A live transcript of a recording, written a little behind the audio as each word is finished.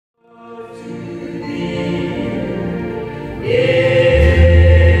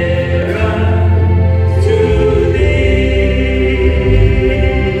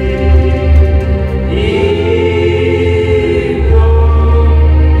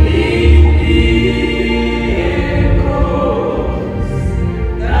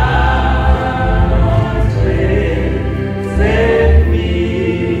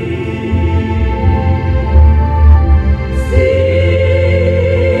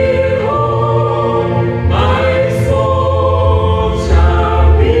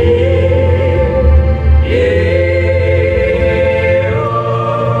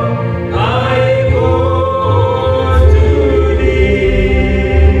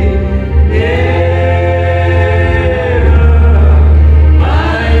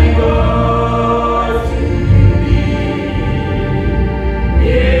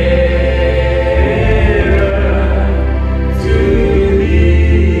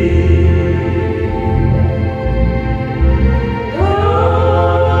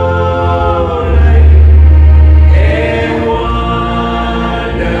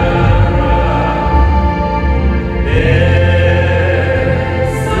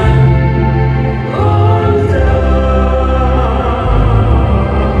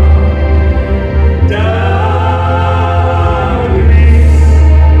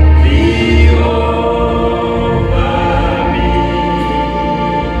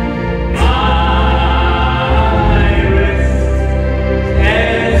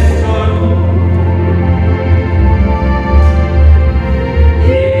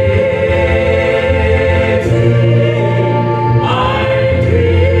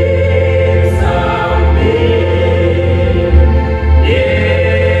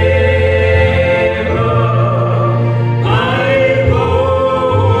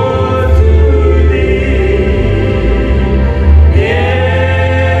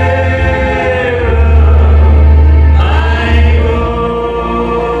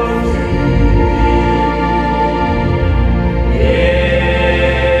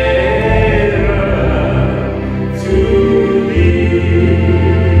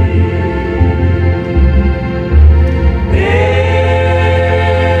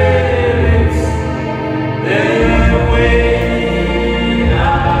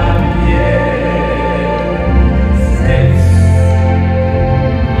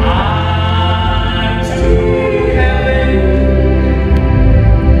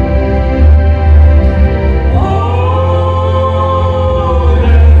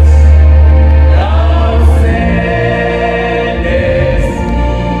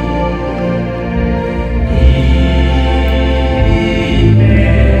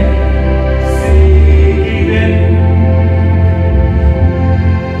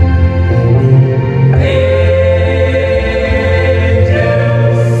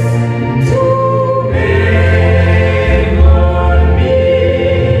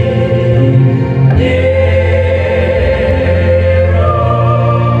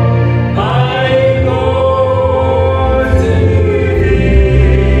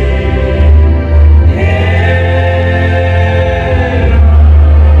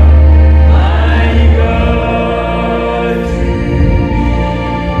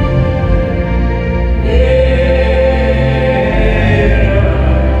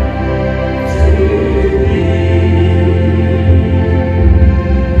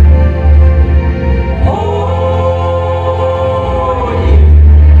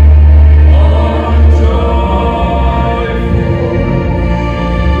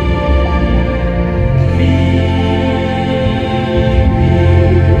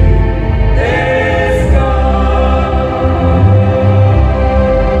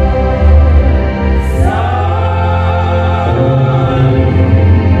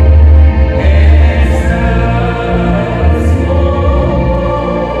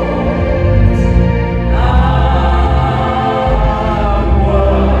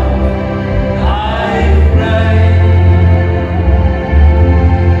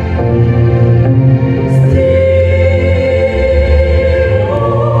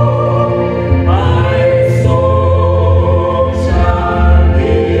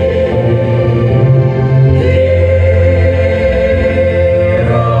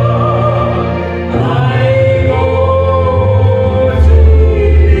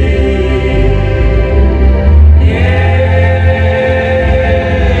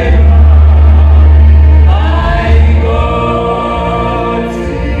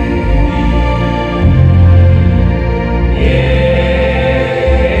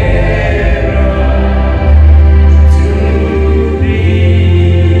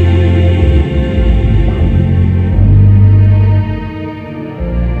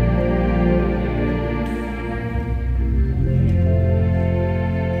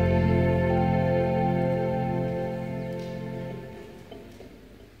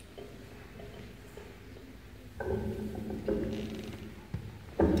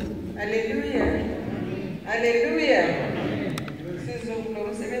Hallelujah. Hallelujah. Sizokulo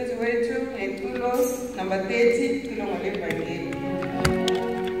umsebenzi wethu ngeculo number 30 culo ngolevangeli.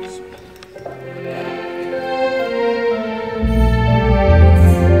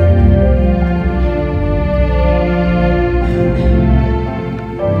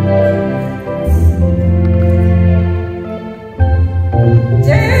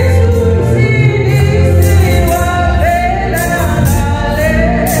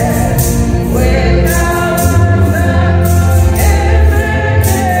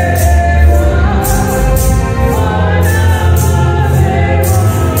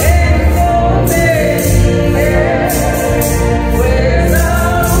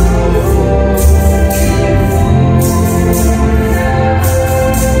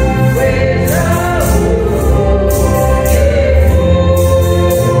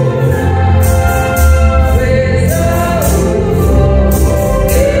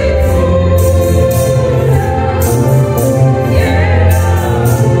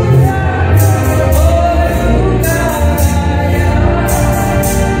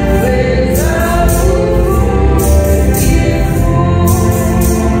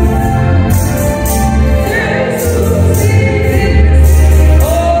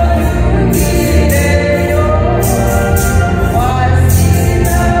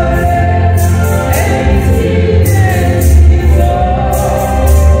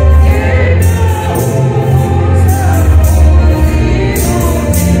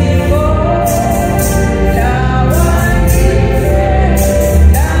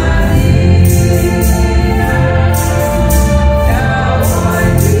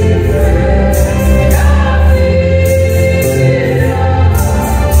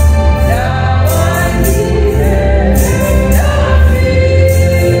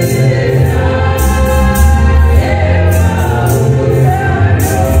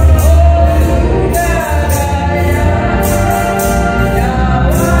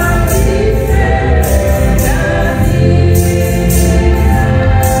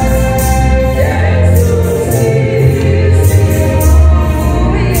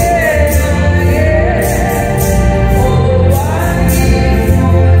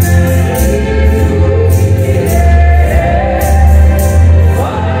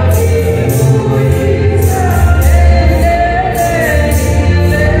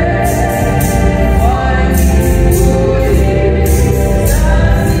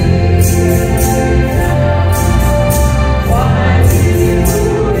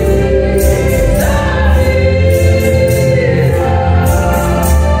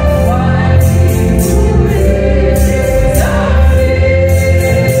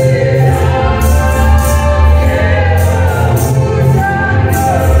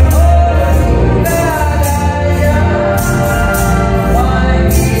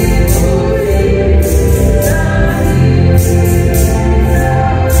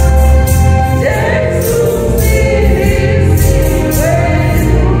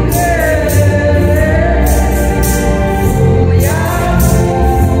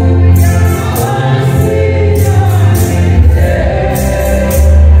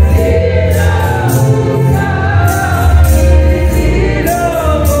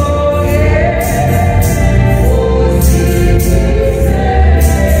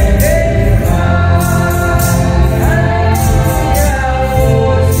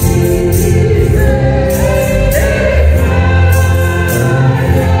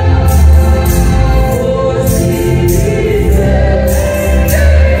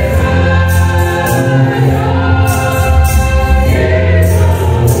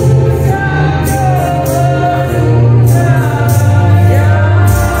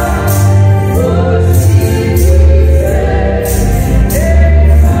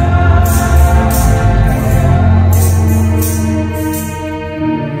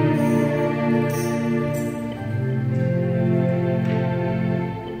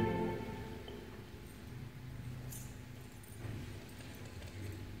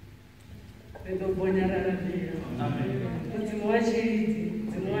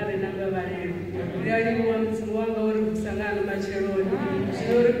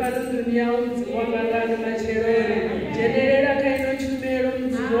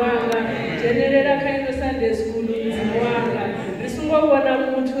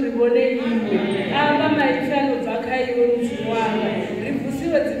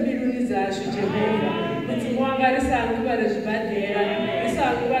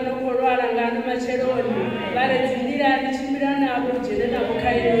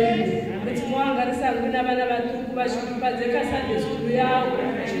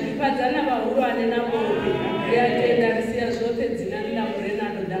 Padzana bahulwane nabo yatenda risiya zvote dzina ndina murena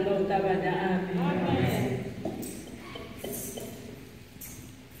ndodanga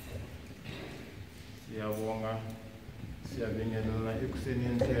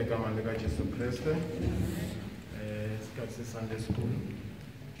Jesu Kristu. Isikhathi Sunday School.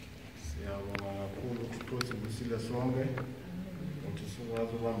 Siyabonga kakhulu ukuthi sibusile sonke ukuthi sikwazi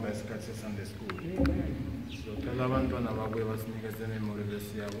ukubamba isikhathi Sunday School. Sicela abantwana babuye basinikeze memory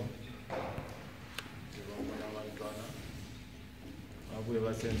verse yabo. Sibonga abantwana babuye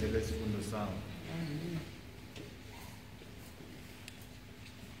basenzele isifundo sabo.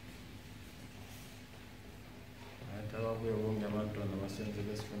 Ababuye bonke abantwana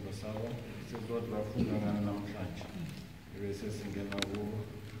basenzele isifundo sabo. Sizodwa bafunda ngani namhlanje. Bese singena ku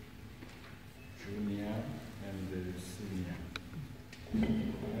junior and the senior.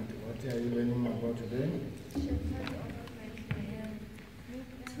 What are you learning about today? Shepherd of Bethlehem,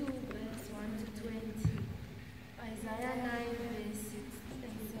 Luke 2 verse 1 to 20, Isaiah 9 verse 6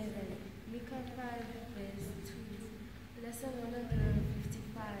 and 7, Micah 5 verse 2, Lesson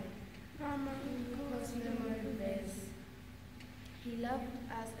 155, Course Memory verse. He loved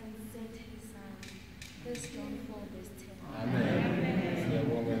us and sent his son. 1 John 4 verse 10. Amen.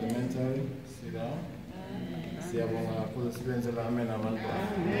 Siyabonga elementary. Sit down. Siyabonga kakhulu sibenzela amen abantwana.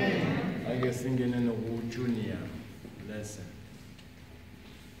 Ake singene noku junior lesson.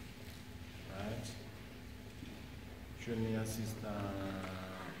 Right. Junior sister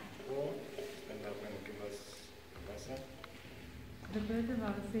 4. Stand up and give us a lesson. The birth of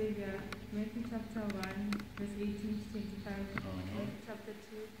our Savior, Matthew chapter 1, verse 18 to 25, Matthew chapter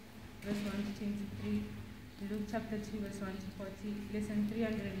 2, verse 1 to 23, Luke chapter 2, verse 1 to 40, lesson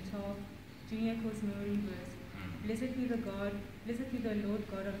 312, junior course memory verse. Blessed be the Lord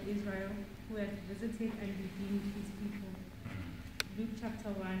God of Israel, who hath visited and redeemed his people. Luke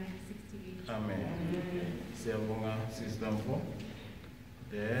chapter 1, verse 68. Amen. Siyabonga sister 4.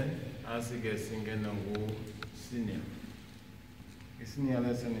 Then, asike singena ku senior. Senior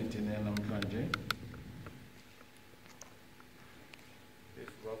lesson ithini namhlanje.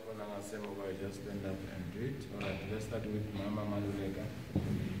 If wakhona ngasemuva, just stand up and do it. Alright, let's start with Mama Maluleka.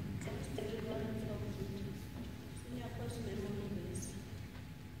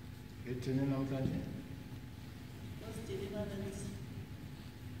 Ithini namhlanje?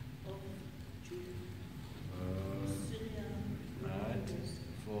 Right,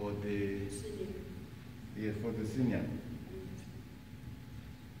 for the senior.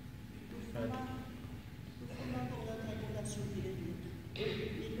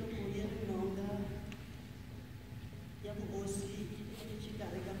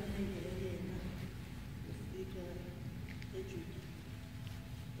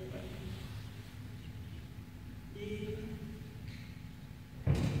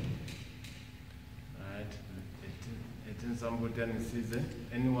 Somebody sees it.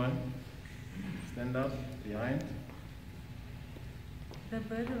 Anyone? Stand up behind. The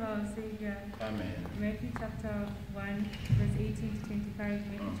birth of our Savior. Amen. Matthew chapter 1, verse 18 to 25,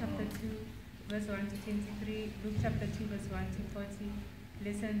 Matthew chapter 2, verse 1 to 23, Luke chapter 2, verse 1 to 40,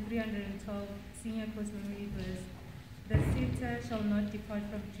 lesson 312, senior course memory verse. The scepter shall not depart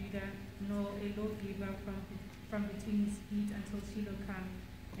from Judah, nor a lawgiver from between his feet until Shiloh come,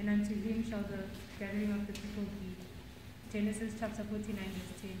 and unto him shall the gathering of the people be. Genesis chapter 49,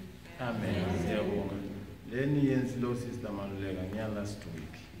 verse 10. Amen. Siyabonga. Leni yenzilo sister Maluleka ngiya last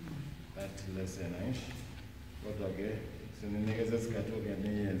week. That lesson aish. Kodwa ke sininikeza isikhathi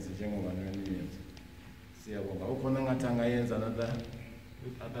okuyaniyenza njengoba niyenza. Siyabonga. Ukhona ngathi angayenza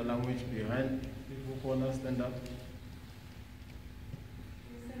other language behind. If ukhona stand up.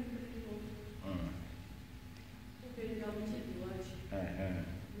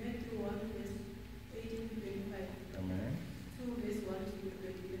 Amen. 2 verse 1 to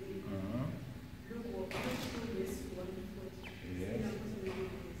 23. Luke 2 verse 1 to 40. Yes.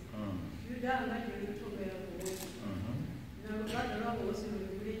 Judah angaje kutoka ya kuoza. Na baada ya kuoza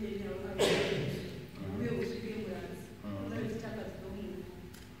ndio ile ya wewe usikie mwanzo. Ndio tutaka tudomo.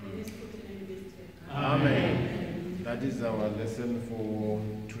 Amen. That is our lesson for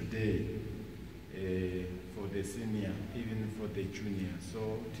today. For the senior, even for the junior. So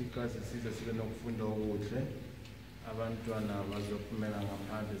because size sibe nokufunda okuhle. Abantwana bazophumela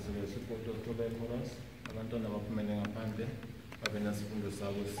ngaphandle sibesifoto tola chorus. Abantwana baphumele ngaphandle babe nasifundo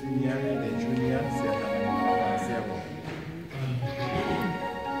sabo senior and the junior siyabonga.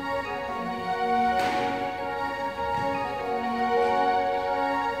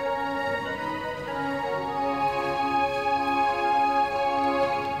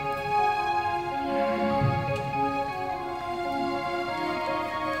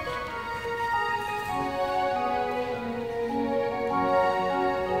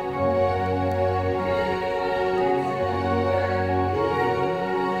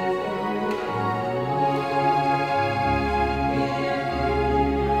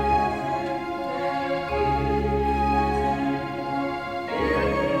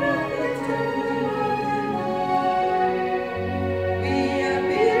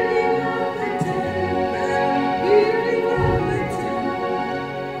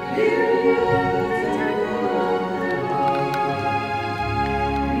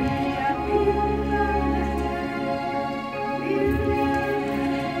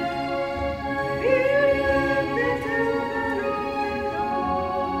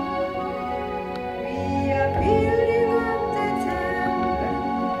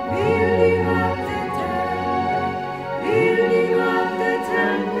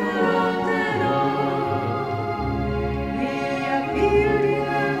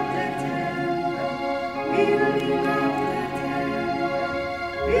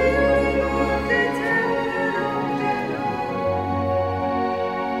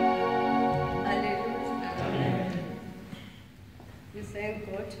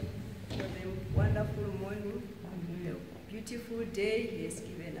 has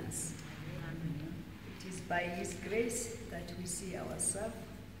given us. It is by His grace that we see ourselves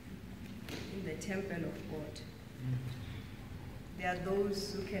in the temple of God. There are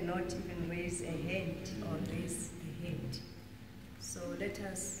those who cannot even raise a hand or raise the hand. So let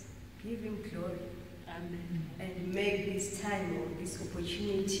us give Him glory. Amen. And make this time or this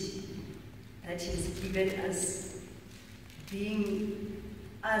opportunity that He has given us, being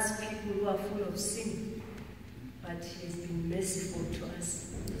us people who are full of sin, but He has been merciful to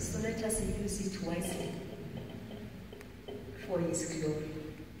us. So let us use it wisely for His glory.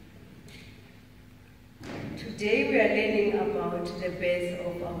 Today we are learning about the birth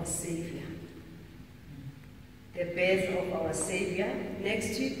of our Savior. The birth of our Savior.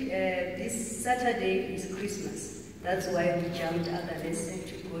 Next week, this Saturday is Christmas. That's why we jumped other lesson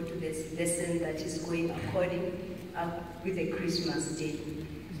to go to this lesson that is going according with the Christmas day.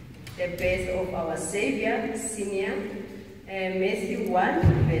 The birth of our Savior, senior, Matthew 1,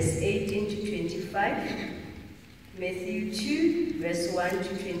 verse 18 to 25, Matthew 2, verse 1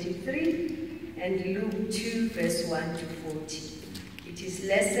 to 23, and Luke 2, verse 1 to 40. It is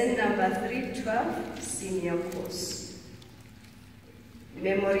lesson number 312, senior course.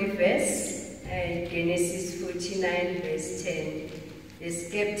 Memory verse, Genesis 49, verse 10. The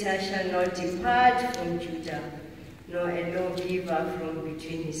scepter shall not depart from Judah, nor a lawgiver from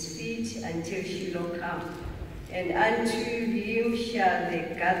between his feet until Shiloh come, and unto him shall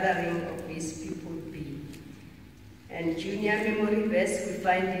the gathering of his people be. And junior memory verse, we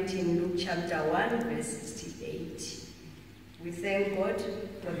find it in Luke chapter 1, verse 68. We thank God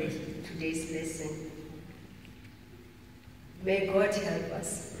for today's lesson. May God help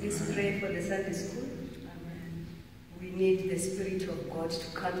us. Please pray for the Sunday school. Amen. We need the Spirit of God to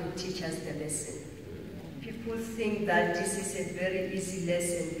come and teach us the lesson. People think that this is a very easy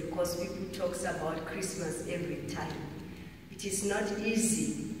lesson because people talk about Christmas every time. It is not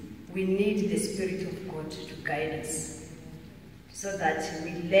easy. We need the Spirit of God to guide us so that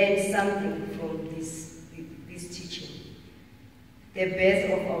we learn something from this teaching. The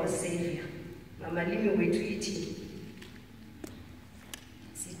birth of our Savior. Ngamalimi wethu ithini?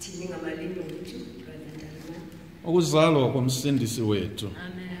 Sithini ngamalimi wethu, brother Dalma? Ukuzalwa komsindisi wethu.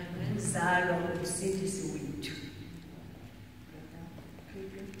 Amen. Ukuzalwa komsindisi wethu.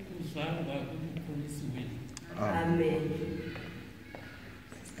 Ukuzalwa komsindisi wethu. Amen.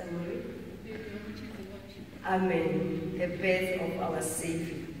 Sister Marie? Amen. The birth of our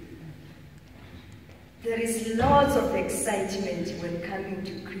Savior. There is lots of excitement when coming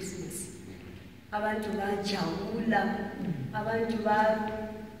to Christmas. Abantu bajabula, abantu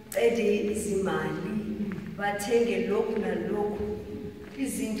baqede izimali, bathenge lokhu nalokhu,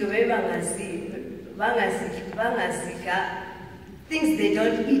 izinto bangazika, things they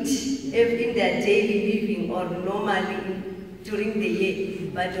don't eat in their daily living or normally during the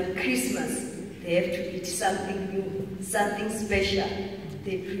year. But on Christmas, they have to eat something new, something special.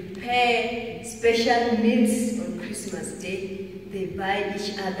 They prepare special meals on Christmas Day. They buy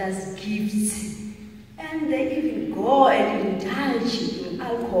each other's gifts. And they even go and indulge in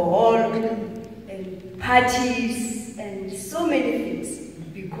alcohol and parties and so many things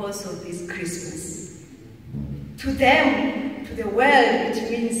because of this Christmas. To them, to the world, it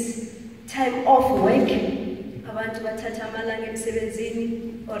means time off work. Abantu bathatha amalanga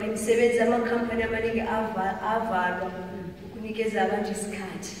emsebenzini or imisebenzi amakhampani amaningi avalwa. Because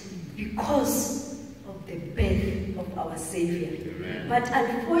of the birth of our Savior. Amen. But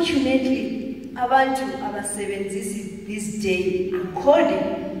unfortunately, abantu abasebenzisa this day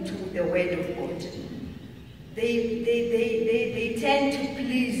according to the word of God. They tend to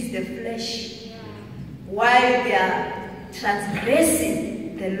please the flesh while they are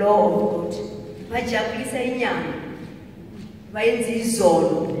transgressing the law of God. Bajabulisa inyama, bayenza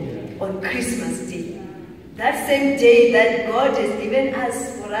izolo on Christmas Day. That same day that God has given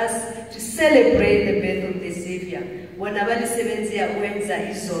us for us to celebrate the birth of the Savior. When abalisebenzia wenza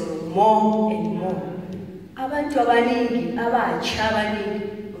izolo more and more. Abantu abaningi, abatsha abaningi,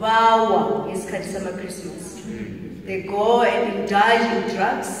 bawa ngesikhathi sama Christmas. They go and indulge in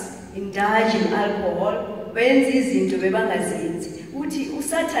drugs, indulge in alcohol, benza izinto bebangazenzi. Uthi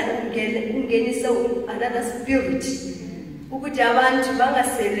uSathane ungenisa another spirit. Ukuthi abantu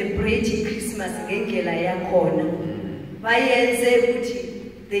bangaselebrate Christmas ngendlela yakhona. Bayenze ukuthi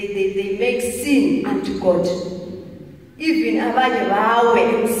they make sin unto God. Even abanye bawe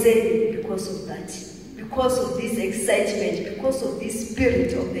emseni because of that. Because of this excitement, because of this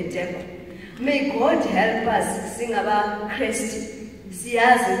spirit of the devil. May God help us sing about Christ.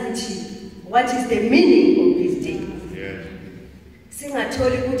 Siyazi ukuthi what is the meaning of this day.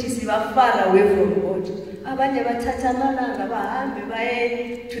 Singatholi ukuthi siba far away from God. abanye bathatha amalanga bahambe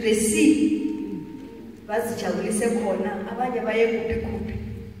baye to the sea bazijabulise khona, abanye baye kuphi.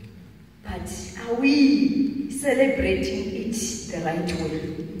 But are we celebrating it the right way?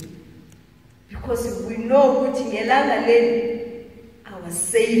 Because we know that ngelanga leli our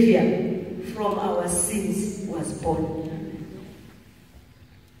Savior from our sins was born.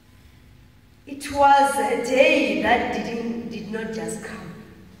 It was a day that did not just come.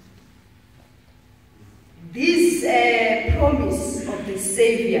 This promise of the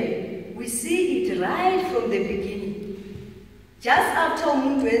Savior, we see it right from the beginning. Just after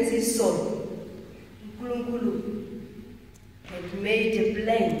umuntu wenza isono, uNkulunkulu had made a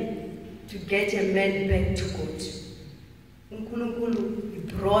plan to get a man back to God. uNkulunkulu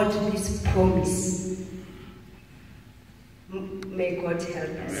brought this promise. May God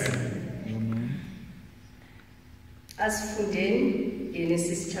help us. As for then,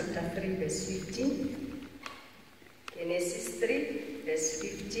 Genesis chapter 3 verse 15. Genesis 3 verse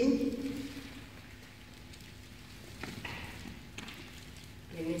 15.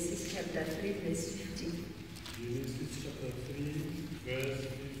 Genesis chapter 3 verse 15. Genesis chapter 3 verse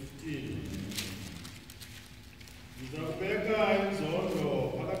 15. Ngizabeka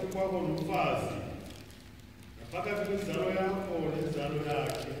inzondo phakathi kwakho nomfazi, phakathi kwenzalo yakho nenzalo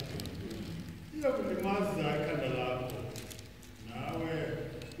yakhe. Iyakulimaza ikhanda lakho, nawe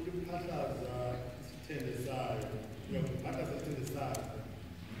uliphathaza isithende sayo. Uyakuphathaza isithende sayo.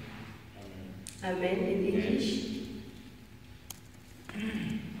 Amen. Amen in English.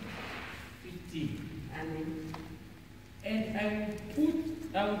 15. Amen. And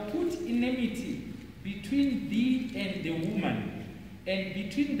I will put enmity between thee and the woman, and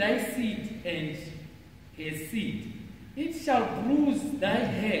between thy seed and her seed. It shall bruise thy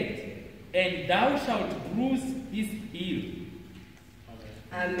head, and thou shalt bruise his heel.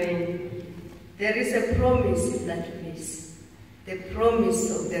 Amen. There is a promise in that place. The promise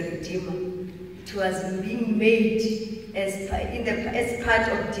of the Redeemer. It was being made as part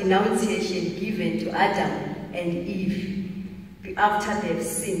of denunciation given to Adam and Eve after they have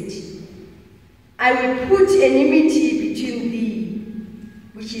sinned. I will put enmity between thee,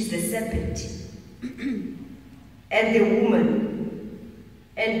 which is the serpent, and the woman,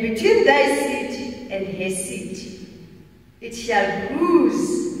 and between thy seed and her seed. It shall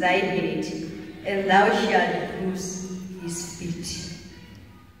bruise thy head, and thou shalt bruise his feet.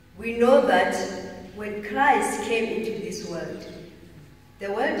 We know that when Christ came into this world,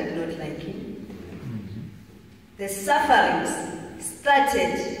 the world did not like him. The sufferings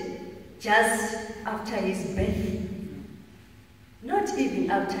started just after his birth. Not even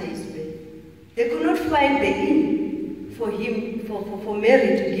after his birth. They could not find the inn for him, for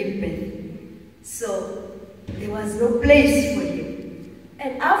Mary to give birth. So there was no place for him.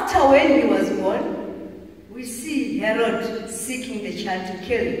 And after when he was born, we see Herod seeking the child to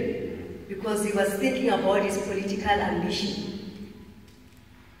kill him because he was thinking about his political ambition.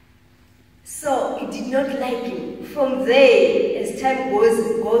 So it did not like him. From there, as time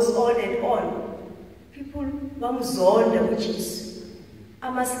goes on and on, people bamzonda, which is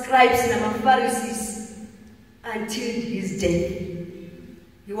scribes and Pharisees, until his death.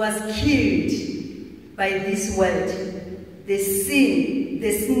 He was killed by this world, the sin,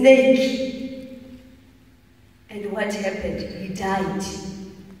 the snake. And what happened? He died.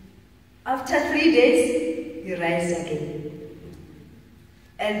 After 3 days, he rose again.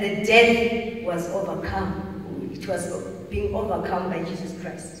 And the death was overcome. It was being overcome by Jesus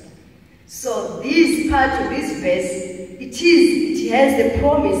Christ. So this part of this verse, it has the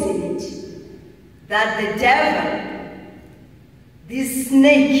promise in it that the devil, this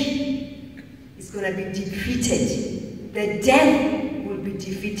snake, is going to be defeated. The death will be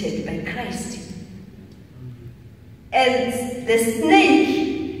defeated by Christ. And the snake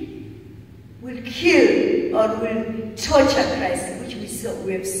will kill or will torture Christ, which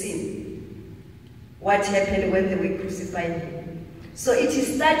we have seen. What happened when they were crucifying him. So it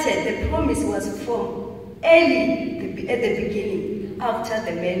started, the promise was from early, at the beginning, after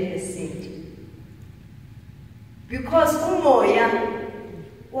the man has sinned. Because umoya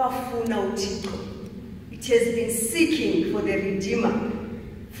wafuna uThixo, it has been seeking for the Redeemer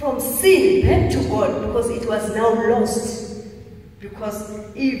from sin back to God, because it was now lost,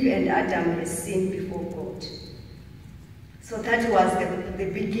 because Eve and Adam had sinned before God. So that was the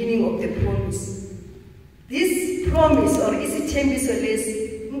beginning of the promise. This promise, or isithembiso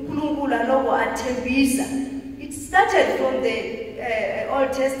lesi, uNkulunkulu alobo athembisa. It started from the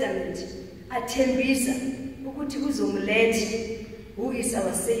Old Testament. Athembisa ukuthi uzomletha, who is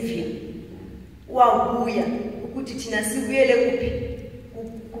our Savior. Wabuya ukuthi thina sibuyele kuphi?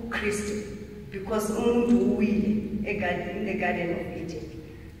 KuKristu. because umuntu uwile in the Garden of Eden.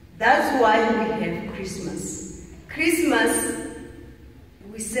 That's why we have Christmas. Christmas,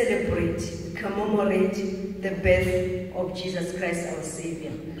 we celebrate, we commemorate the birth of Jesus Christ, our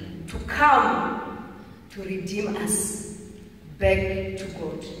Savior, to come to redeem us back to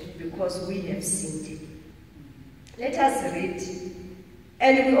God because we have sinned. Let us read.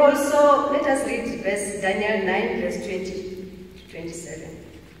 And we also, let us read Daniel 9, verse 20 to 27.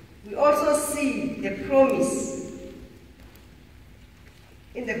 We also see the promise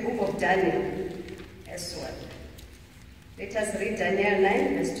in the book of Daniel as well. Let us read Daniel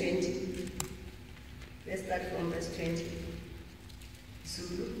 9, verse 20. Let's start from verse 20.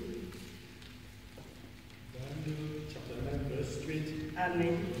 Zulu. Daniel chapter 9, verse 20.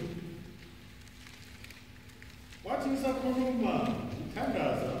 Amen. Wathi ngisakhuluma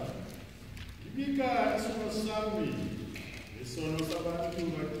ngithandaza ngibika isono sami nesono sabantu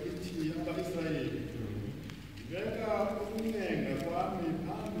bakithi aba-Israyeli ngibeka ukuncenga kwami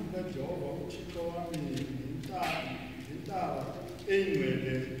phambi kukaJehova uThixo wami ngentaba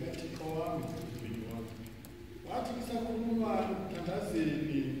eyingcwele kaThixo wami umgcini wami. Wathi ngisakhuluma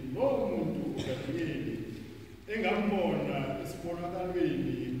ekuthandazeni lowo muntu uDanyeli engambona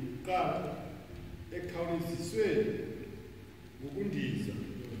esibonakalweni kuqala ekhawuleziswe ngokundiza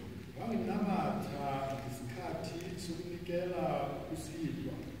wanginamatha ngesikhathi sokunikela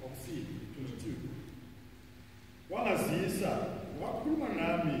usidwa okusidwa 22 wangazisa wakhuluma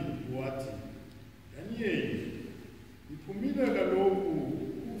nami wathi, Danyeli, ngiphumile kaloku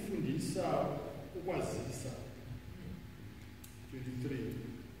ukufundisa ukwazisa. 23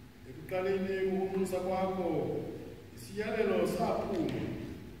 ekuqaleni kokunxusa kwakho isiyalelo saphuma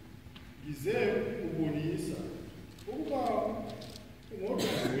ngize ubonisa ukuba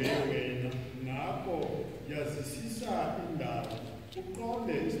ungodwa wena ngakho yazisisa indaba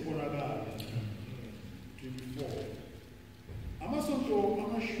uqonde isibonakalo. 24 amasonto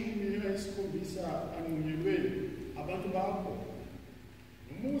amashumi ayisikhombisa anqunyelwe abantu bakho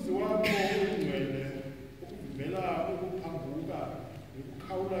umuzi wakho oyingcwele ukuvumela ukuphambuka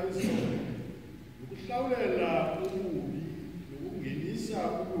nokukhawula izono nokuhlawulela ububi nokungenisa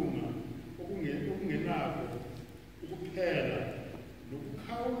ukulunga okungenako ukuphela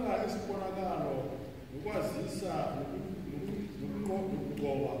nokukhawula isibonakalo nokwazisa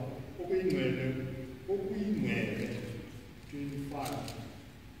nokugcoba okuyingcwele 25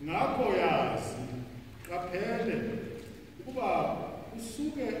 ngakho yazi qaphele ukuba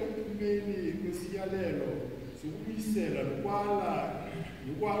usuke ekuphumeni kwesiyalelo sokubuyisela nokwakha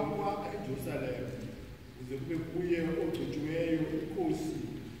eJerusalema ukuze kube kuye ogcotshiweyo inkosi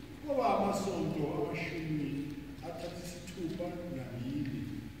ngoba amasonto amashumi athathisithupha nambili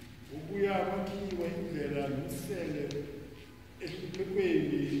ukuya kwakhiwe indlela nosele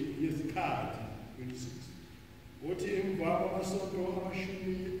ehluphekweni yezikhathi 26 othi emva kwamasonto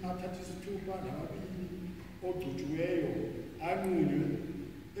amashumi athathisithupha namabili ogcotshiweyo anqunywe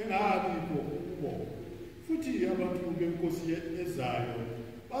engabikho ukubo futhi abantu benkosi ezayo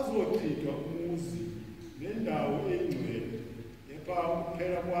bazochithwa umuzi nendawo eyingcwele epha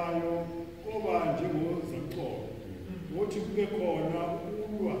ukuphela kwayo koba njengozaqobo othi kube khona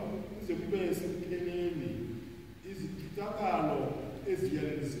ukulwa kuze kube sekupheleni izithakalo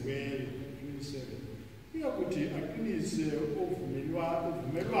eziyalelisiweyo 27 uyakuthi aqinise uvumelwano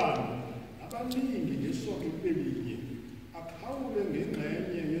abaningi ngesonto kubelinye akhawule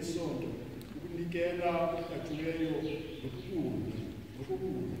ngengxenye yesonto ukunikela okuhlatshiweyo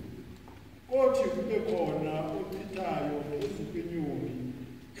nokukhulu kothi kube khona ochithayo phezu kwenyoni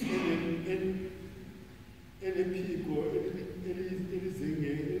elephiko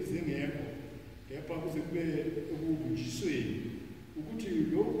elizengekho kepha kuze kube ekubunjisweni ukuthi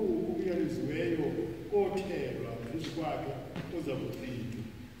lokhu okuyaliziweyo kothelwa phezu kwakhe ozakuchithwa.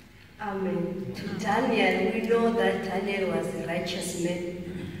 Amen. To Daniel, we know that Daniel was a righteous man.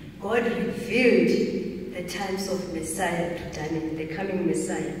 God revealed the times of Messiah to Daniel, the coming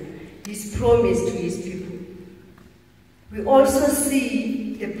Messiah, his promise to his people. We also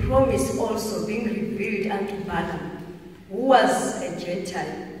see the promise also being revealed unto Balaam, who was a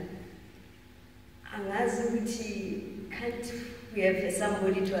Gentile. Can't we have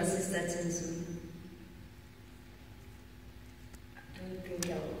somebody to assist that in Zoom? I don't think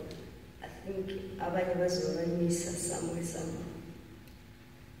I think abanye bazobamisa somewhere.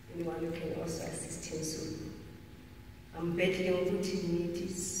 Anyone who can also assist in Zoom. I'm battling ukuthi ngithi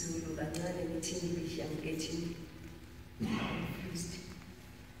Zulu kancane ngithi English I'm getting confused.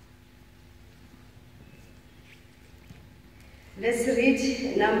 Let's read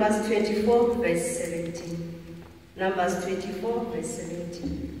Numbers 24 verse 17. Numbers 24 verse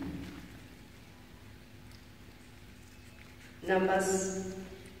 17. Numbers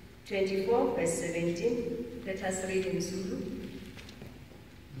 24, verse 17. Let us read in Zulu.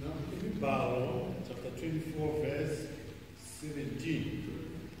 Imibhalo, chapter 24, verse 17.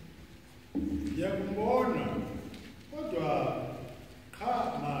 Yakubona, kodwa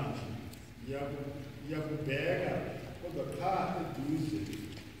cha manje, yakubheka, kodwa cha eduze.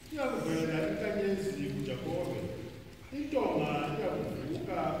 Yakuvela inkanyezi kuJakobe. Intonga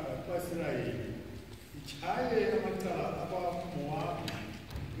yakuvuka kwaIsrayeli. Ichaye amacala abaMowabi.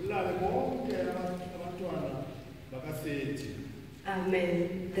 Ulale bonke abantwana bakaSethi. Amen.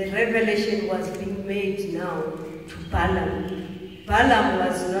 The revelation was being made now to Balaam. Balaam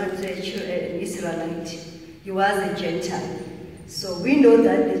was not an Israelite. He was a Gentile. So we know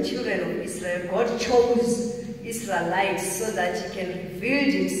that the children of Israel, God chose Israelites so that he can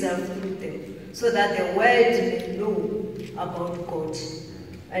reveal himself through them, so that the world may know about God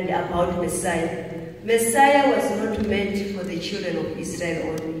and about Messiah. Messiah was not meant for the children of Israel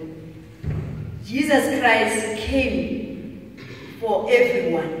only. Jesus Christ came for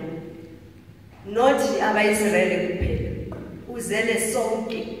everyone, not Aba-Israel kuphela. Uzele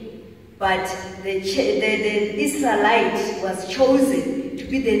sonke. But the Israelite was chosen to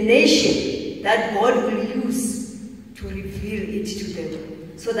be the nation that God will use to reveal it to them,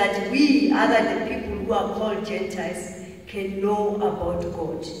 so that we, other the people who are called Gentiles, can know about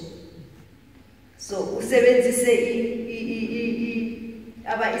God. So usebenzise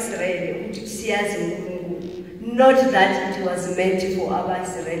Aba-Israel ukuthi siyazi uNkulunkulu, not that it was meant for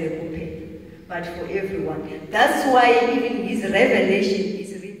Aba-Israel kuphela, but for everyone. That's why even his revelation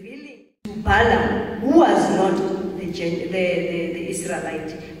is revealing to Balaam, who was not the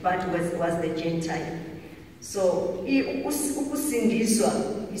Israelite, but was the Gentile. So ukusindiswa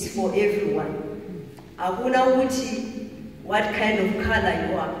is for everyone. Akuna ukuthi what kind of color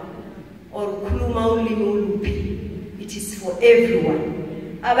you are, or ukhuluma ulimi oluphi. It is for everyone.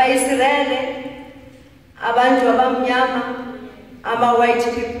 Aba-Israel, abantu abamnyama, ama-white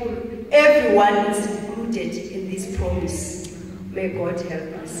people, everyone is included in this promise. May God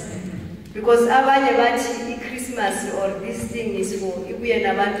help us. Because abanye bathi Christmas or this thing is for ibuye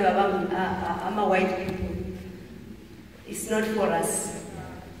nabantu ama-white people. It's not for us.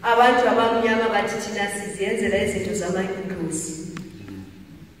 Abantu abamnyama bathi thina sizenzela izinto zama-Inkosi.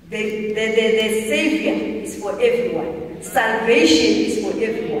 The Savior is for everyone. Salvation is for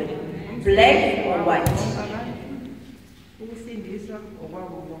everyone, black or white.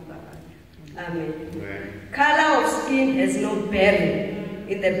 Amen. Color of skin has no bearing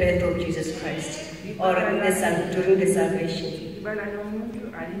in the birth of Jesus Christ or in during the salvation.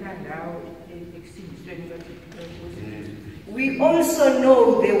 We also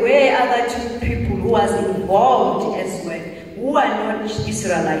know there were other two people who was involved as well, who are not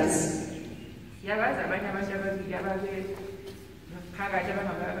Israelites.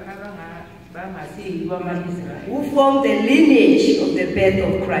 Who formed the lineage of the birth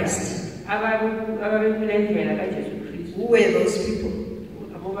of Christ. Who were those people?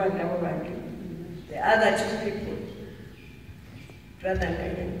 The other two people. Brother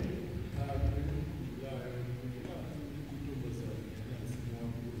Ngayani.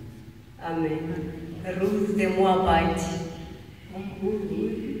 Amen. Ruth the Moabite,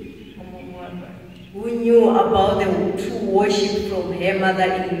 who knew about the true worship from her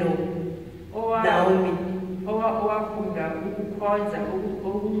mother-in-law, Naomi.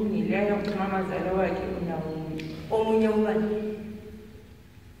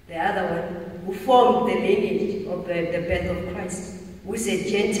 The other one, who formed the lineage of the birth of Christ, who is a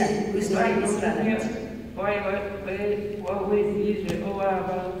Gentile, who is not an Israelite.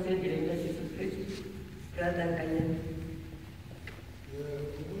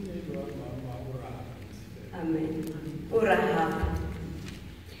 Amen.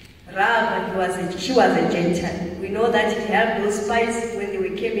 Rahab, she was a Gentile. We know that he helped those spies when they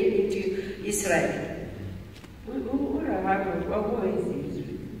were coming into Israel.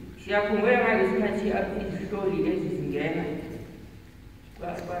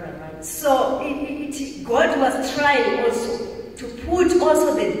 So God was trying also to put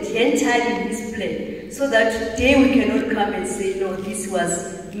also the Gentile in this plan, so that today we cannot come and say, no, this was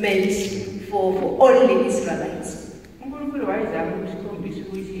meant for only Israelites.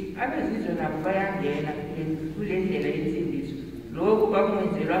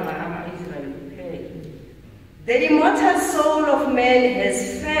 The immortal soul of man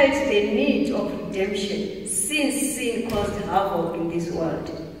has felt the need of redemption since sin caused havoc in this world.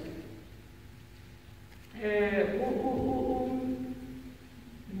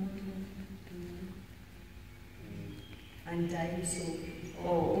 Undying soul.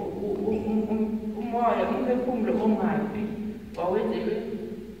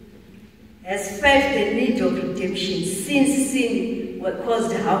 has felt the need of redemption since sin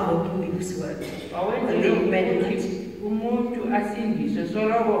caused havoc in this world. On the humanity.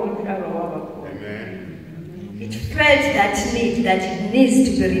 It felt that need, that it needs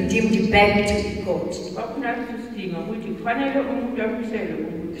to be redeemed back to God. So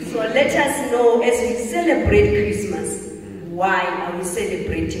let us know as we celebrate Christmas, why are we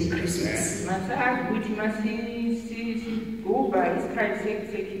celebrating Christmas?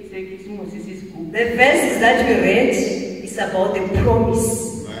 The verses that we read is about the promise.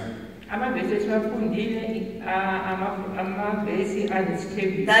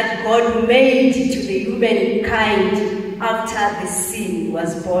 That God made to the humankind after the sin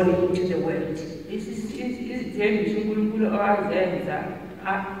was born into the world.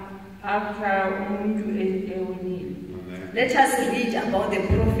 Let us read about the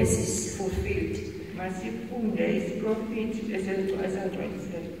prophecies fulfilled.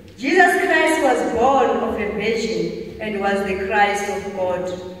 Jesus Christ was born of a virgin and was the Christ of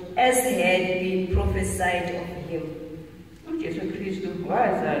God, as had been prophesied of him.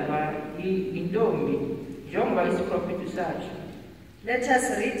 Let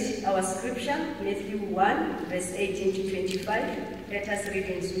us read our scripture, Matthew 1, verse 18 to 25. Let us read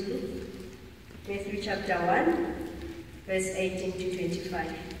in Zulu. Matthew chapter 1, verse 18 to 25.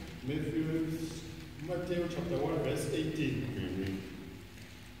 Matthew chapter 1, verse 18.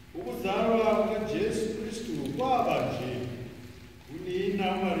 Ukuzalwa kukaJesu Kristu kwaba nje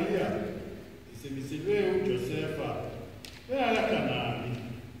unina Maria esemisiwe uJosefa bengakhanani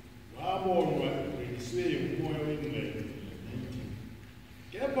wabonwa eqiniselwe umoya wengcwele.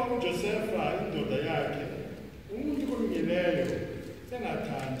 Kepha uJosefa indoda yakhe umuntu olungileyo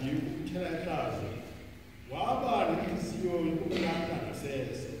sengathandi ukuthela ihlazo waba nenhliziyo yokumlanda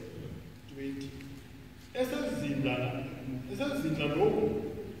ngasese. 20 esazindla lokhu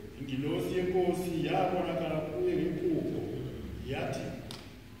ingilosi yenkosi yabonakala kuye ngephupho yathi,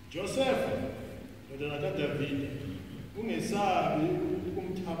 Josefa, ndodana kaDavida, ungesabi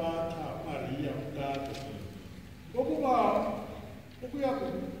ukumthabatha uMaria umkakho, ngokuba ukuya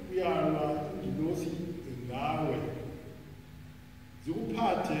kuyalwa ingilosi ngawe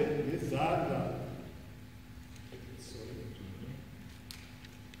zikuphathe ngezandla.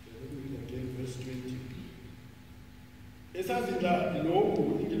 Verse 20. Esazindla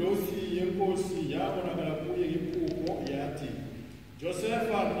lokhu ingilosi yenkosi yabonakala kuye ngephupho yathi,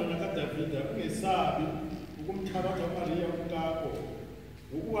 Josefa, ndodana kaDavida, ungesabi ukumthabatha uMaria umkakho,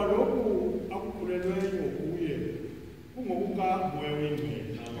 ngokuba lokhu akukhulelweyo kuye kungokukaMoya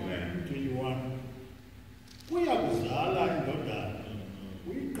wengcwele. 21. Kuya kuzala indodana,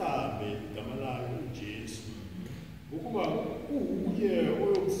 uyiqambe igama layo uJesu, ngokuba uye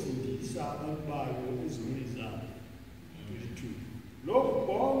oyokusindisa abantu bayo ezimini zabo. 22. Lokhu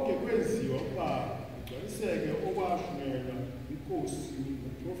konke kwenziwa ukuba kugcwaliseke okwashunyelwa inkosi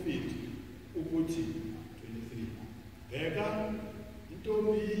nguprofeti ukuthi, 23, bheka,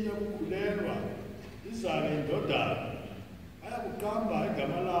 intombi yakukhulelwa izale indodana, ayakuqamba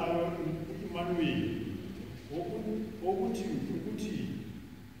igama layo uImmanueli, ukuthi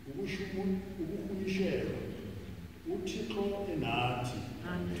ukuhunyishelwa uThixo enathi.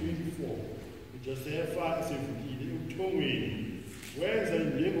 24. uJosefa esevukile ebuthongweni wenza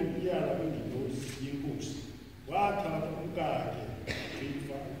njengokuyala kwengilosi yenkosi, wathatha umkakhe.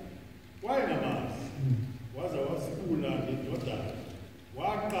 25. wayenamazi waza wazibula ngendodana,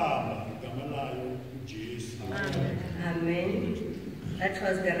 waqamba igama layo uJesu. Amen. That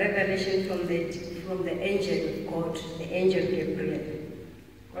was the revelation from the angel of God, the angel Gabriel.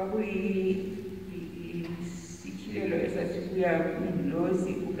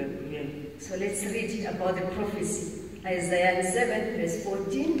 So let's read about the prophecy. Isaiah 7 verse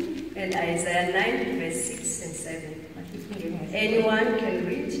 14 and Isaiah 9 verse 6 and 7. Anyone can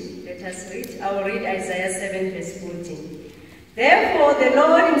read? Let us read. I will read Isaiah 7 verse 14. Therefore the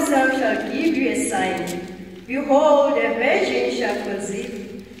Lord himself shall give you a sign. Behold, a virgin shall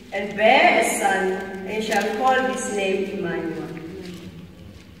conceive and bear a son, and shall call his name Emmanuel.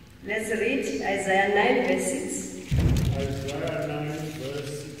 Let's read Isaiah 9 verse 6. Isaiah 9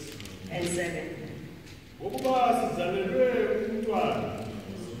 verse 6 and 7. Ukuba sizalelwe umntwana,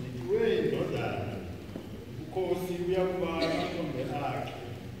 sinikwe indodana, ubukhosi buyakuba amahlombe akhe.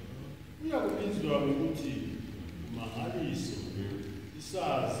 Uyakubizwa ngokuthi umangaliso,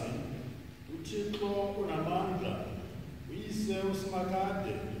 isazi, uThixo unamandla, uyise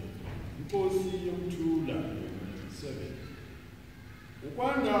usimakade, inkosi yokuthula. 7.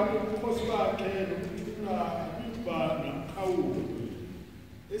 Ukwanda ubukhosi bakhe nokuthula akuba namkhawulo,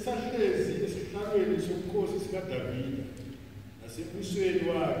 esahlezi esihlalweni sobukhosi sikaDavida nasembusweni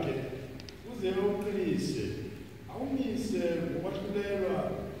wakhe uze uqinise awumise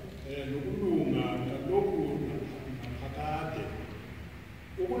ngokwahlulelwa nokulunga kalokhu naphakade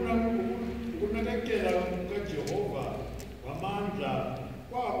ukunakekela kukaJehova wamandla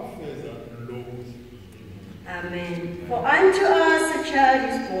kwakufeza lokhu. Amen. For unto us a child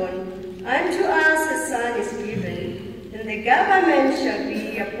is born, unto us a son is given, and the government shall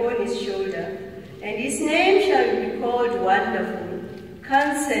be upon his shoulder, and his name shall be called Wonderful,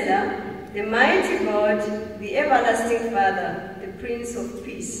 Counselor, the Mighty God, the Everlasting Father, the Prince of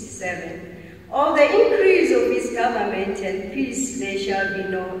Peace. 7. Of the increase of his government and peace there shall be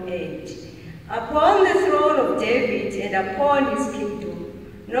no end. Upon the throne of David and upon his kingdom,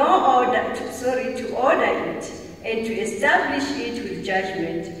 to order it and to establish it with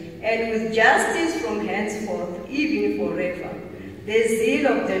judgment and with justice from henceforth, even forever. The zeal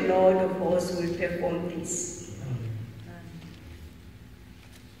of the Lord of hosts will perform this.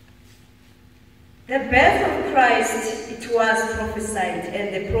 The birth of Christ, it was prophesied,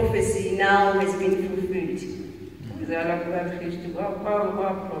 and the prophecy now has been fulfilled.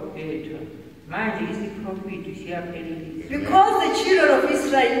 Because the children of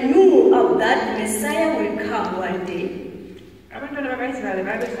Israel knew of that Messiah will come one day.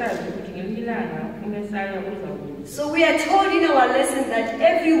 So we are told in our lesson that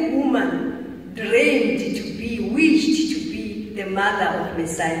every woman dreamed to be, wished to be the mother of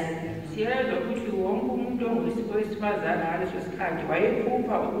Messiah.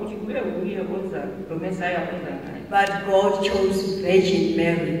 But God chose Virgin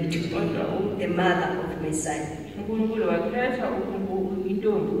Mary to be the mother of Messiah.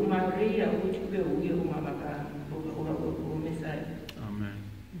 Amen.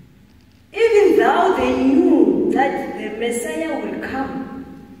 Even though they knew that the Messiah will come,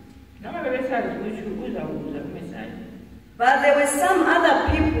 but there were some other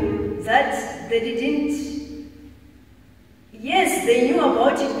people that they didn't. Yes, they knew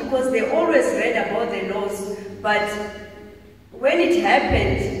about it because they always read about the laws, but when it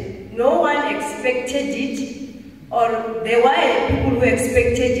happened, no one expected it, or there were people who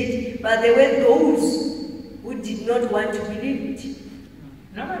expected it, but there were those who did not want to believe it.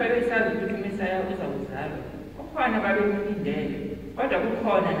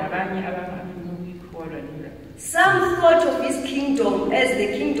 Some thought of his kingdom as the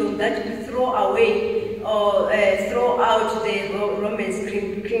kingdom that will throw away or throw out the Roman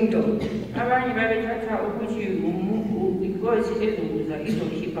kingdom.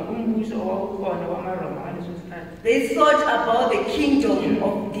 They thought about the kingdom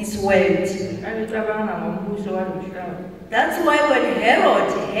of this world. That's why when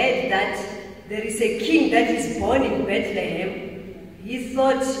Herod heard that there is a king that is born in Bethlehem, he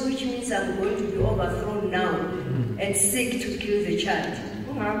thought, which means I'm going to be overthrown now and seek to kill the child.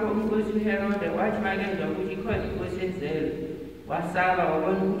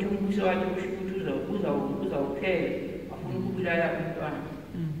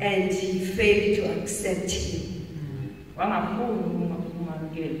 And he failed to accept him,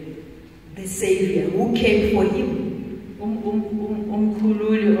 the Savior who came for him.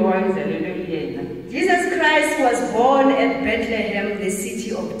 Jesus Christ was born at Bethlehem, the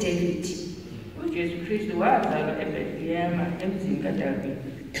city of David.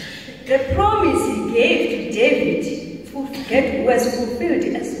 The promise he gave to David was fulfilled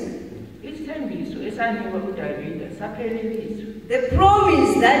as well. The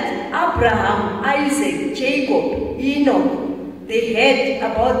promise that Abraham, Isaac, Jacob, Enoch, they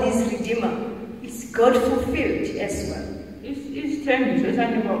had about this Redeemer is God fulfilled as well.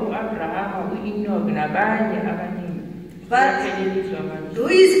 But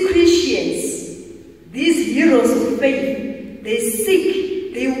these Christians, these heroes of faith, they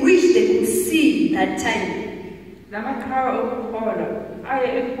seek, they wish they could see that time.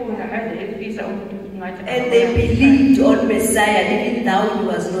 And they believed on Messiah even though he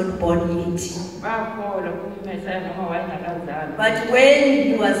was not born yet. But when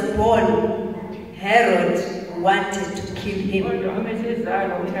he was born, Herod wanted to kill him.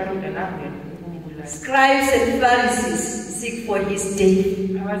 Scribes and Pharisees seek for his death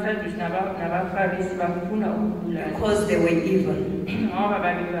because they were evil,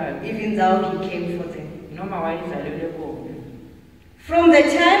 even though he came for them. From the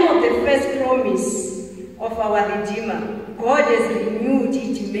time of the first promise of our Redeemer, God has renewed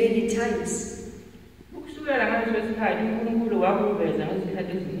it many times.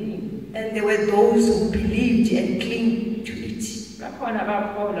 And there were those who believed and clinged to it,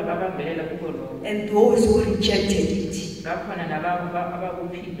 and those who rejected it.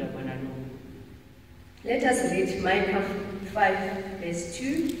 Let us read Micah 5 verse 2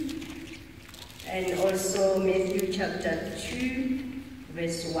 and also Matthew chapter 2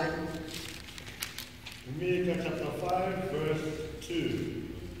 verse 1. Micah chapter 5 verse 2.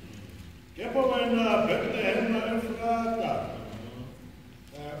 Kepha wena Bethlehem Efrata,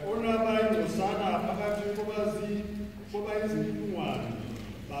 olaba ingosana phakathi kobayizinkulungwane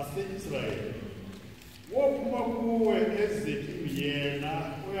base-Israyeli. Wophuma kuwe ezekini yena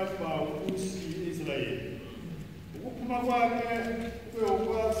oyakuba uNkosi Israyeli. Ukuphuma kwakhe kube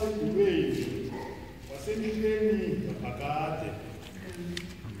okwasendulweni wasemihleni yaphakade.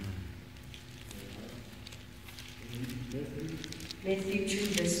 Matthew 2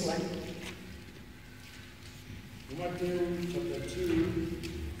 verse 1. Matthew chapter 2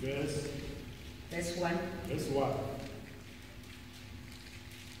 verse 1. Verse 1.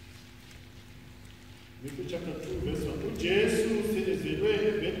 Matthew chapter 2 verse 1. UJesu sezelwe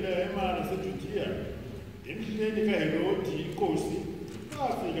eBethlehem naseJudiya emhleni kaHerodi inkosi,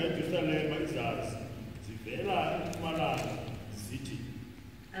 wafika eJerusalema izazi zivela empumalanga zithi.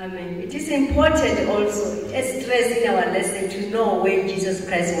 Amen. It is important also, as stressed in our lesson, to know when Jesus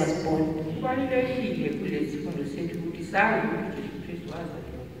Christ was born.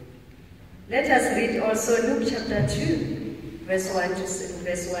 Let us read also Luke chapter 2, verse 1 to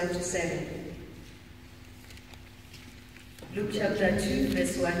 7. Luke chapter 2,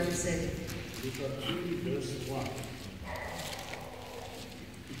 verse 1 to 7. Luke chapter 2, verse 1.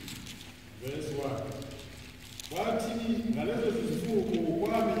 Verse 1. Wathi ngalezo zinsuku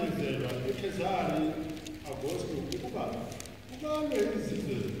kwamenyezelwa eKesari Augusto ukuba kubalwe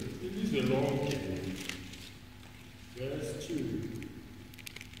ilizwe lonke. Verse 2.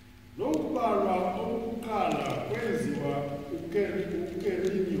 Lokubalwa okuqala kwenziwa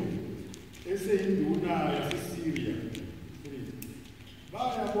uKelinyo eseyinduna yaseSiria. 3.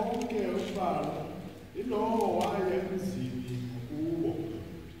 Baya bonke ukubalwa ilowo waya emzini kubo.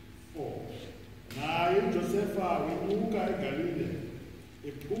 4. Naye uJosefa wenyuka eGalile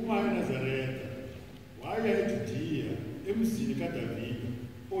ephuma eNazaretha waya eJudiya emzini kaDavida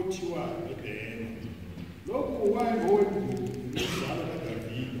othiwa eBhethlehem. Lokhu wayengowenzalo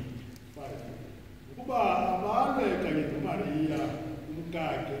kaDavida. 5. Ukuba abalwe kanye noMariya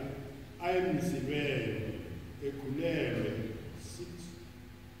umkakhe ayemisiweyo ekhulelwe. 6.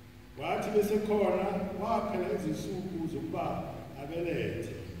 Wathi besekhona waphela izinsuku zokuba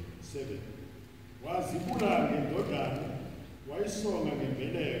abelethe. 7. Wazibula ngendodana, wayisonga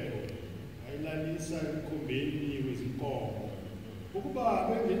ngembeleko, wayilalisa emkhombeni wezinkomo, ukuba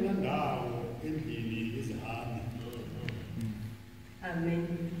bengenandawo endlini yezihambi. Amen.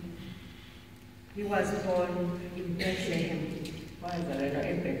 He was born in Bethlehem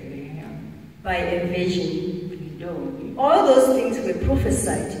by a vision. All those things were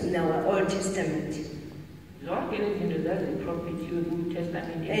prophesied in our Old Testament. And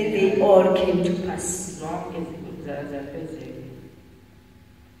they all came to pass.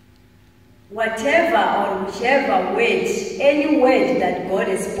 Whatever or whichever word, any word that God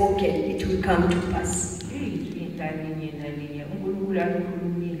has spoken, it will come to pass.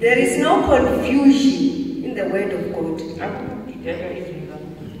 There is no confusion in the word of God.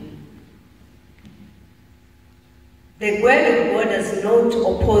 The word of God does not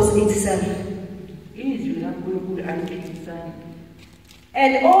oppose itself.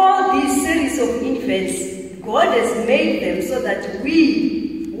 And all these series of infants, God has made them so that we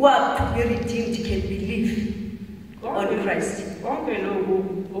who are to be redeemed can believe on Christ.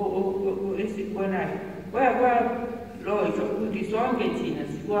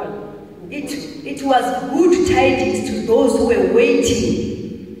 It was good tidings to those who were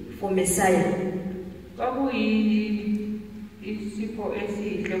waiting for Messiah.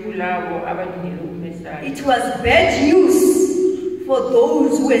 It was bad news for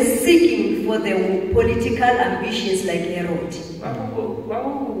those who were seeking for their political ambitions like Herod.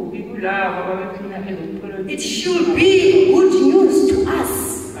 It should be good news to us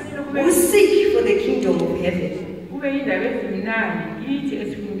who seek for the kingdom of heaven.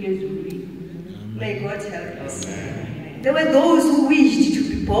 May God help us. There were those who wished to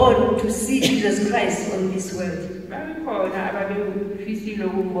be born to see Jesus Christ on this world.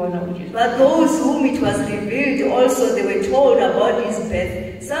 But those whom it was revealed also, they were told about his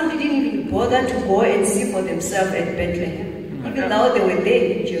birth. Some didn't even bother to go and see for themselves at Bethlehem, even though they were there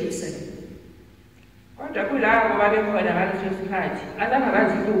in Jerusalem. Let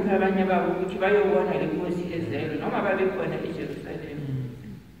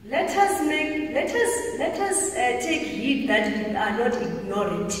us take heed that we are not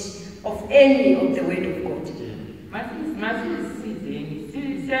ignorant of any of the word of God.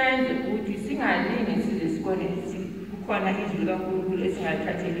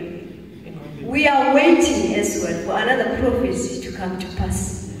 We are waiting as well for another prophecy to come to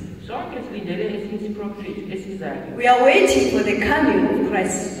pass. We are waiting for the coming of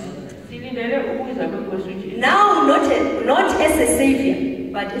Christ. Now, not as a savior,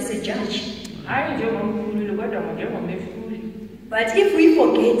 but as a judge. But if we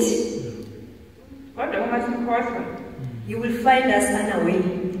forget, he will find us unaware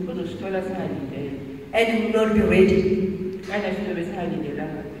and will not be ready.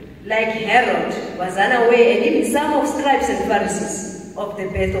 Like Herod was unaware, and even some of scribes and Pharisees, of the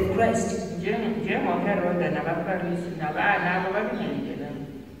birth of Christ.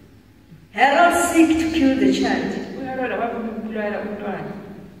 Herod seek to kill the child.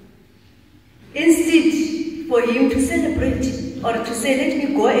 Instead, for him to celebrate or to say, let me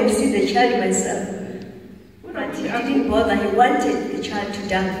go and see the child myself. But he didn't bother, he wanted the child to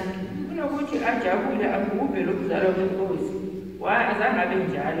die.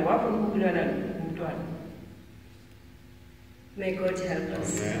 May God help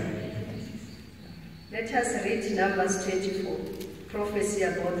us. Let us read Numbers 24, prophecy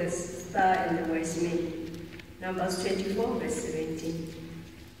about the star and the wise men. Numbers 24, verse 17.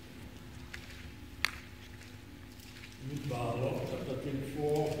 Chapter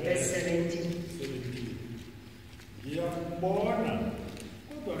 24, verse 17. Ngiyambona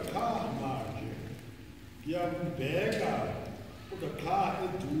kodwa cha manje ngiyambheka kodwa cha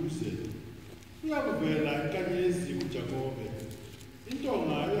eduze uyakuvela inkanyezi kuJakobe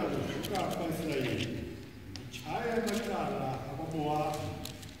intonga yakusuka kwaIsrayeli ichaya amacala abamowabi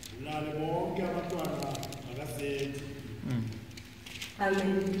ulale bonke abantwana bakaSethi.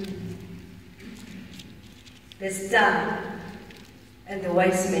 Amen. The star and the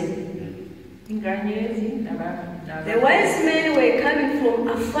wise men. The wise men were coming from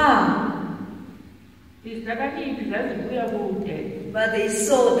afar, but they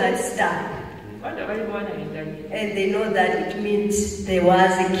saw that star, and they know that it means there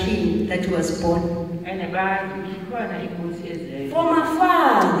was a king that was born. From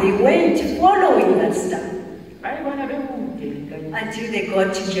afar, they went following that star until they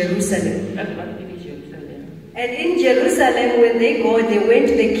got to Jerusalem. And in Jerusalem, when they go, they went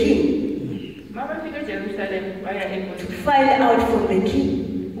to the king to find out from the king.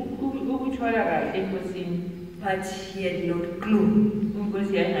 But he had no clue,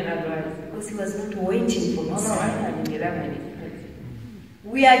 because he was not waiting for Messiah.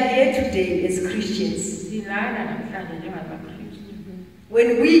 We are here today as Christians.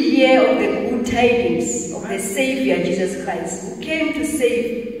 When we hear of the good tidings of the Savior Jesus Christ, who came to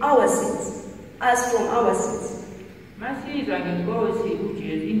save our sins, us from our sins,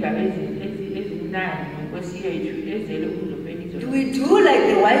 do we do like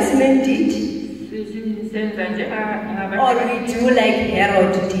the wise men did? Or we do like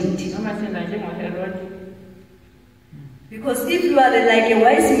Herod did? Because if you are like a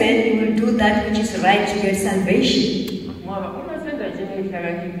wise man, you will do that which is right to get salvation.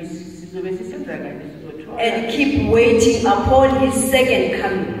 And keep waiting upon his second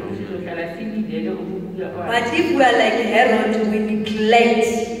coming. But if we are like Herod, we neglect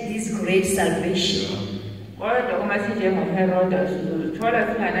this great salvation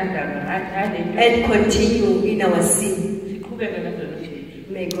and continue in our sin.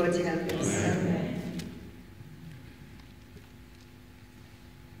 May God help us.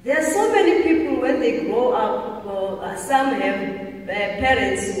 There are so many people when they grow up, some have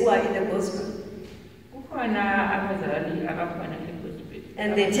parents who are in the gospel.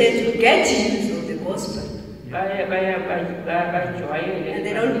 And they tend to get use of the gospel. And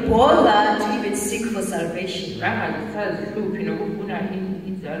they don't bother to even seek for salvation.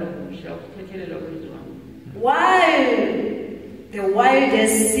 While the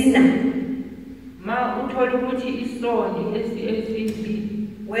wildest sinner,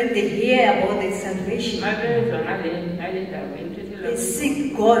 when they hear about the salvation, they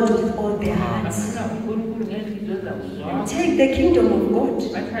seek God with all their hearts and take the kingdom of God.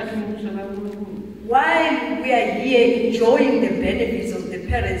 While we are here enjoying the benefits of the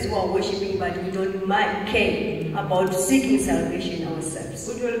parents who are worshiping, but we don't care about seeking salvation ourselves.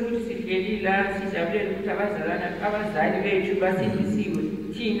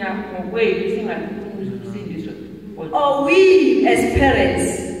 Or we as parents,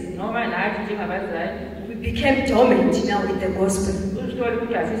 we became dormant now in the gospel.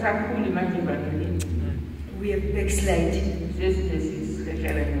 We have backslided.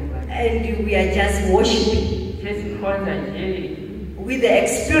 And we are just worshiping with the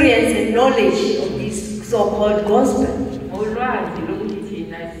experience and knowledge of this so-called gospel.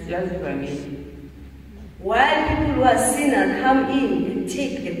 While people who are sinners come in and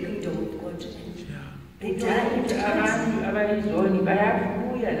take the kingdom of God, they die into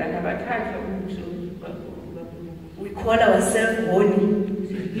We call ourselves holy,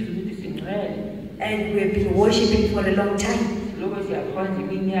 and we have been worshipping for a long time.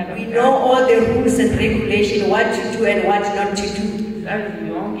 We know all the rules and regulations, what to do and what not to do.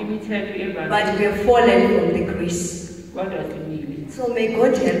 But we have fallen from the grace. So may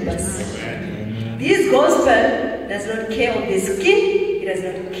God help us. This gospel does not care of the skin, it does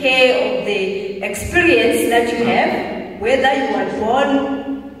not care of the experience that you have, whether you were born,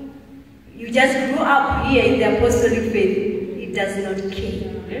 you just grew up here in the apostolic faith, it does not care.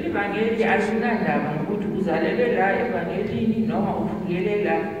 The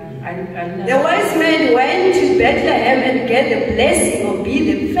wise men went to Bethlehem and get the blessing of being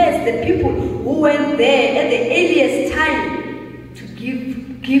the first, the people who went there at the earliest time to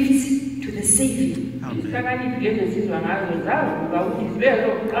give gifts to the Savior.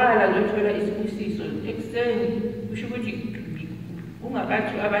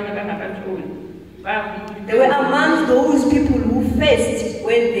 They were among those people who first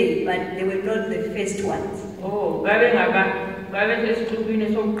went there, but they were not the first ones.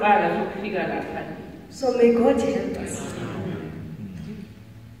 So may God help us.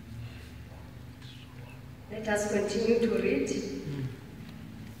 Let us continue to read.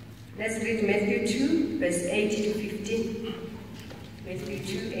 Let's read Matthew 2, verse 8 to 15. Matthew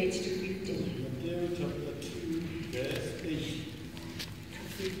 2, 8 to 15. Matthew chapter 2, verse 8 To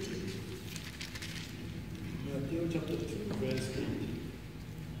 15. Matthew chapter 2, verse 8.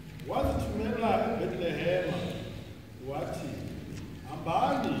 Wathumela eBethlehem wathi,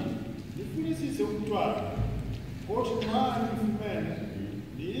 hambani nifunisise umntwana, kodwa nxa nifumene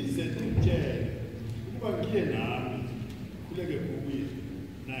nize nimtshele ukuba ngiye nami khuleke kuye.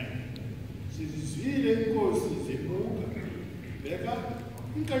 9. Sizizwile inkosi zimuka, bheka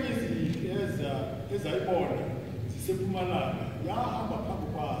inkanyezi ezayibona zisempumalanga, yahamba phambi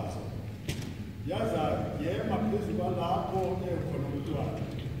kwazo, yaza yema phezu kwalapho ekhona umntwana.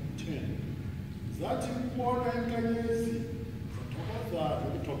 10. Zathi ukubona inkanyezi zathokoza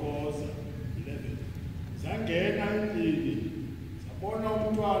nokuthokoza. 11. Zangena endlini, zabona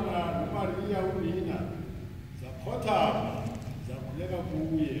umntwana noMariya unina, zakhothama, zakhuleka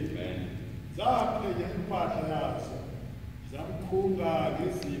kuye. Zaphenya impahla yazo, zamkhunga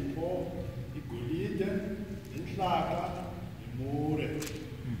ngezipho, igolide, inhlaka, imure.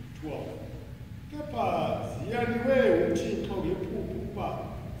 12. Kepha ziyaliwe uThixo ngephupho ukuba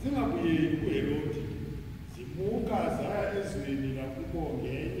zingabuyeli kuHerodi, zimuka zaya ezweni lakubo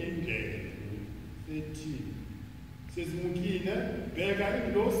ngenye indlela. 13. Sezimukile, bheka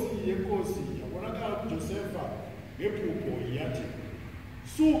ingilosi yenkosi yabonakala kuJosefa ngephupho yathi,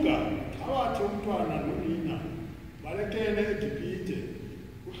 suka phakathi umntwana nonina balekele eGibhithe,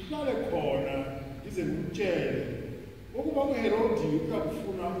 uhlale khona ize ngimtshele ukuba uHerodi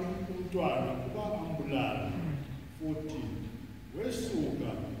uyakufuna umntwana kuba ambulale. 14. Wesuka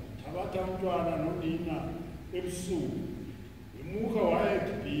thabatha umntwana nonina ebusuku, emuka waya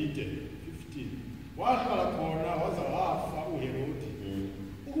eGibhithe. 15. Wahlala khona waze wafa uHerodi,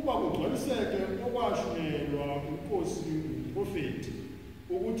 ukuba kugcwaliseke okwashunyelwa inkosi nguprofeti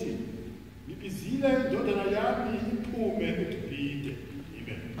ukuthi, ngibizile indodana yami iphume eGibhithe.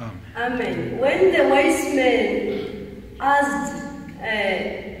 Amen. When the wise men asked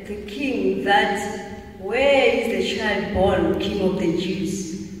the king that, where is the child born, King of the Jews?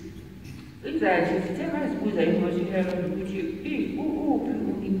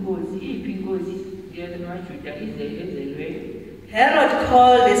 Herod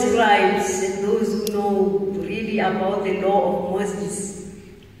called the scribes and those who know really about the law of Moses.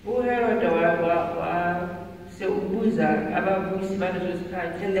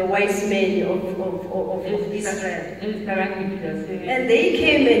 And the wise men of Israel. And they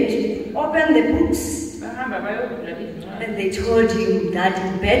came and opened the books. And they told him that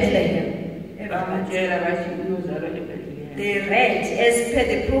in Bethlehem, they read as per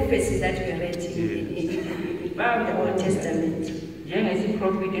the prophecy that we read in the Old Testament.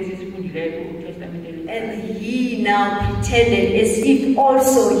 And he now pretended as if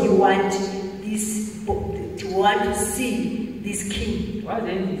also he want to see this king.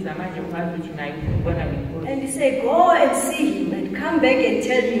 And he said, go and see him and come back and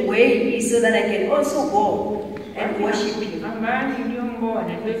tell me where he is so that I can also go and worship him.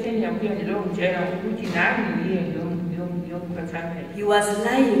 He was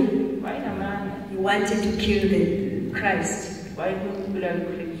lying. He wanted to kill the Christ.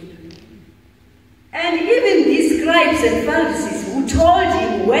 And even these scribes and Pharisees who told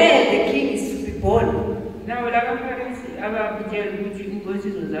him where the king is to be born,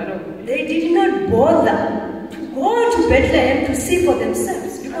 They did not bother to go to Bethlehem to see for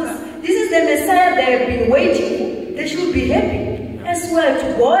themselves, because this is the Messiah they have been waiting for. They should be happy as well to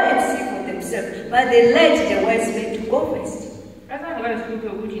go and see for themselves, but they let the wise men to go first.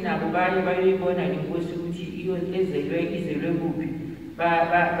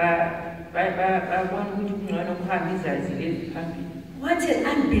 What an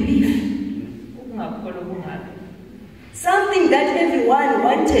unbelief. Something that everyone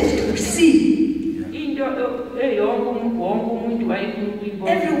wanted to see.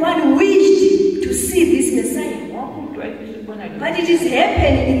 Everyone wished to see this Messiah. But it is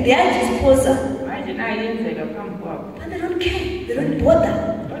happening in their disposal. But they don't care. They don't bother.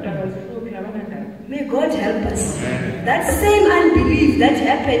 May God help us. That same unbelief that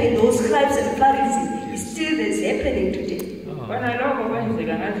happened in those scribes and Pharisees is still happening today.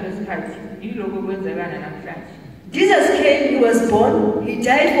 Jesus came, he was born, he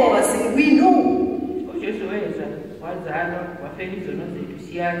died for our sin, we know.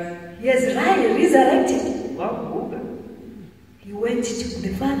 He has resurrected. He went to the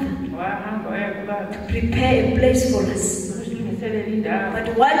Father to prepare a place for us. But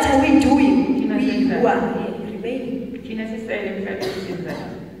what are we doing? We who are remaining.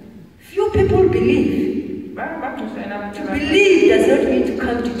 Few people believe. To believe does not mean to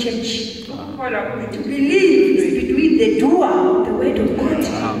come to church. To believe is between the doer of the word of God.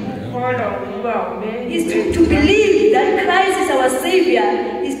 Is to believe that Christ is our Savior,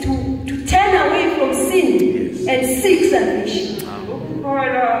 is to turn away from sin and seek salvation.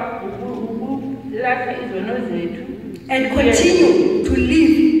 And continue to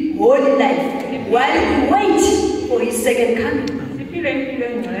live holy life while we wait for His second coming.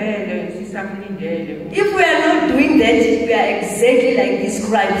 If we are not doing that, we are exactly like these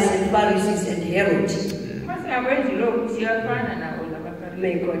scribes and Pharisees and Herod.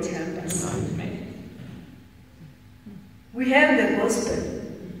 May God help us. We have the gospel.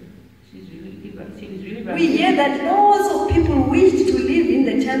 We hear that lots of people wish to live in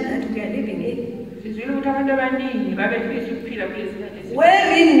the time that we are living in.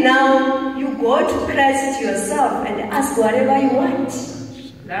 Wherein now you go to Christ yourself and ask whatever you want.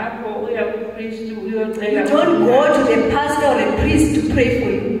 You don't go to the pastor or the priest to pray for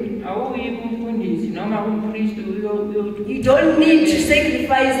you. You don't need to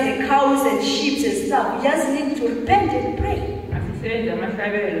sacrifice the cows and sheep and stuff. You just need to repent and pray.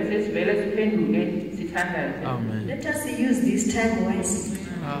 Amen. Let us use this time wisely.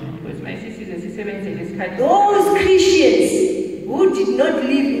 Those Christians who did not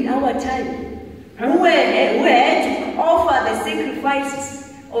live in our time, who had to offer the sacrifices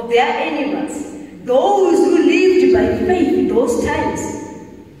of their animals, those who lived by faith in those times,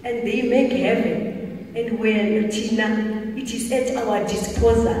 and they make heaven. And when it is at our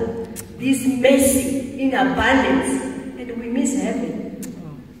disposal, this mercy in abundance, and we miss heaven.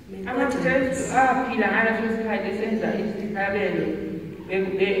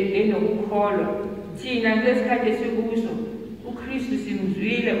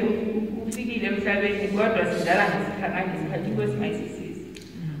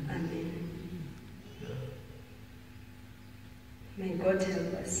 May God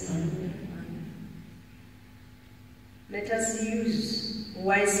help us. Let us use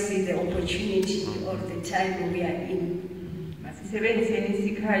wisely the opportunity or the time we are in.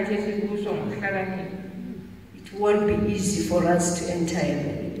 It won't be easy for us to enter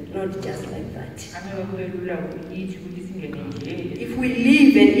heaven, not just like that. If we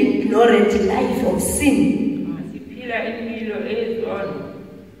live an ignorant life of sin,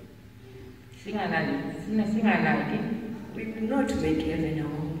 we will not make heaven our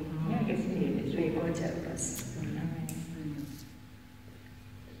home. May God help us.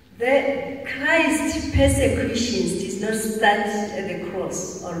 The Christ persecutions did not start at the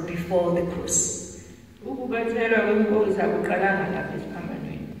cross or before the cross.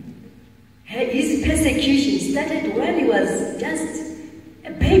 His persecution started when he was just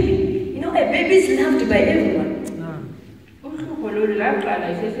a baby. You know, a baby is loved by everyone.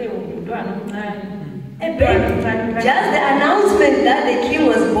 A baby. Just the announcement that the king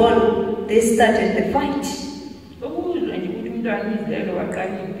was born, they started the fight.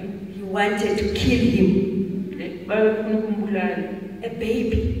 He wanted to kill him. A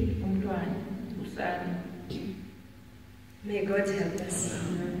baby. May God help us.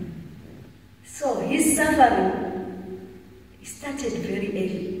 So his suffering started very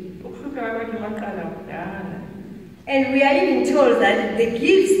early. And we are even told that the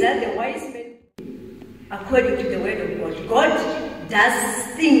gifts that the wise men, according to the word of God, God does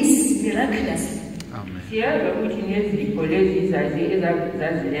things miraculously. Amen. siyazi ukuthi nezipho lezi zaziletha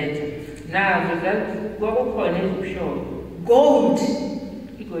nazo kwakukhona ezimhlophe. Gold,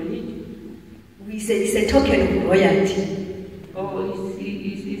 Igolide. we say it's a token of royalty.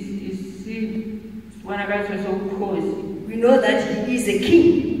 We know that he is a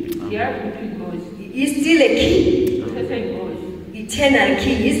king. He is still a king. Eternal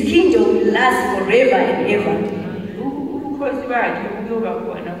king. His kingdom will last forever and ever.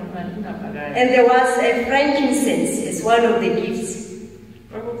 And there was a frankincense as one of the gifts.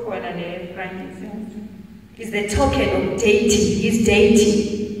 It's the token of deity, his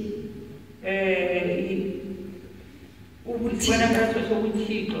deity.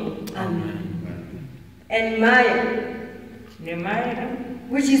 Amen. And Maya,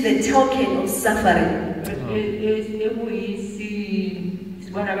 which is the token of suffering.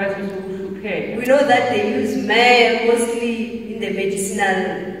 We know that they use myrrh mostly in the medicinal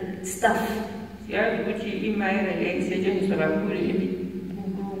stuff.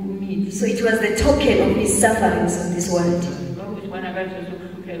 So it was the token of his sufferings on this world.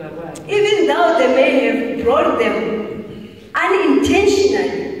 Even though they may have brought them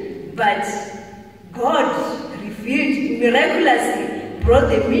unintentionally, but God revealed miraculously, brought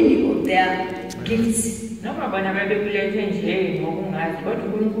the meaning of their gifts.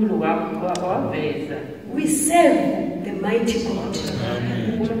 We serve the mighty God.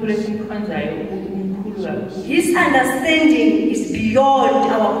 His understanding is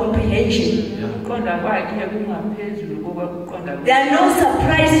beyond our comprehension. There are no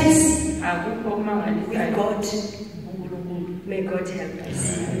surprises with God. May God help us.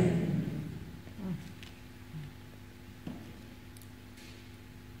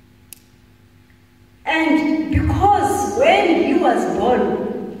 And because when he was born,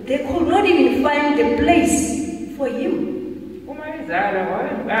 they could not even find a place for him.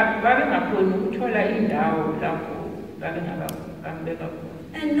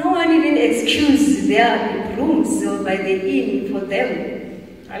 And no one even excused their rooms or by the inn for them.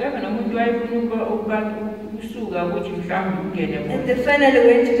 And they finally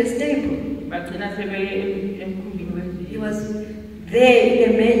went to the stable. He was there in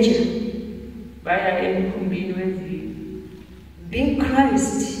a manger. Being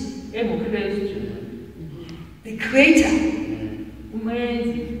Christ, the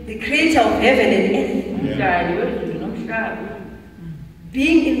creator of heaven and earth,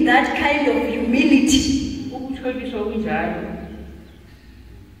 being in that kind of humility.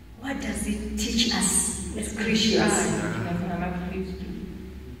 What does it teach us as Christians?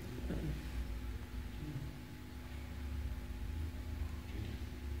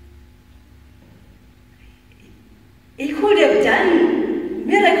 He could have done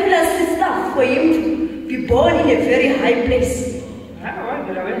miraculous stuff for him to be born in a very high place.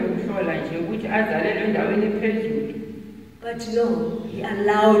 But no, he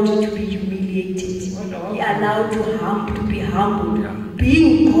allowed to be humiliated. He allowed to be humbled,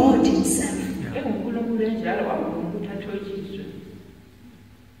 being God himself.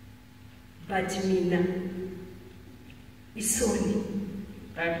 But Mina is only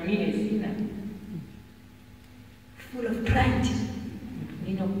full of pride.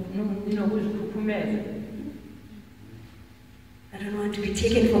 I don't want to be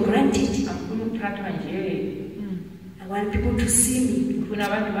taken for granted. I want people to see me,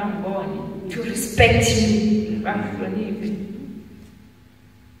 to respect me.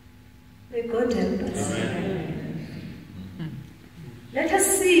 May God help us. Let us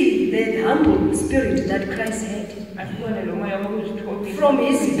see the humble spirit that Christ had from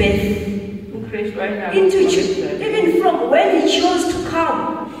his birth into even from when he chose to come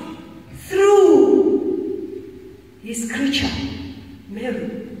through his creature,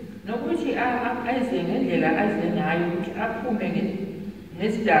 Mary.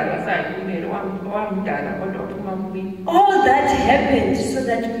 All that happened so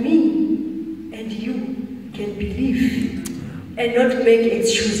that me and you can believe and not make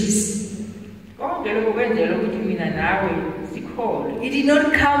excuses. He did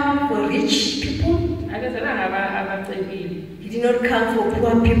not come for rich people. He did not come for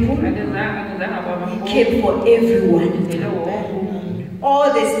poor people. He came for everyone.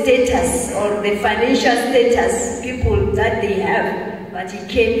 All the status or the financial status people that they have, but he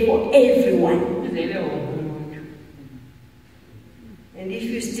came for everyone. And if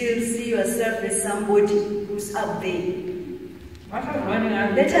you still see yourself as somebody who's up there,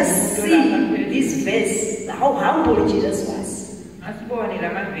 let us see this verse, how humble Jesus was.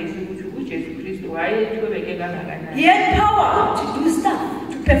 He had power to do stuff,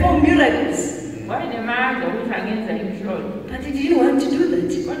 to perform miracles. But he didn't want to do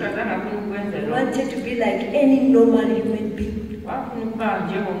that. He wanted to be like any normal human being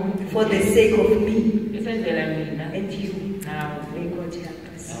for the sake of me and you. May God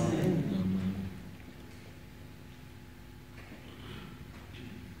help us.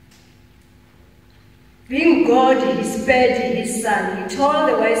 Being God, he spared his son. He told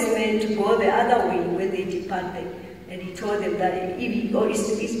the wise men to go the other way when they departed. And he told them that he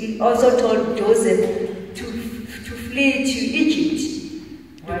also told Joseph to flee to Egypt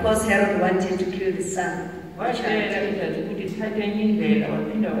because Herod wanted to kill the son. On the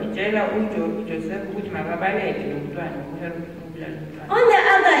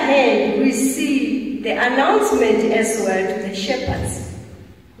other hand, we see the announcement as well to the shepherds.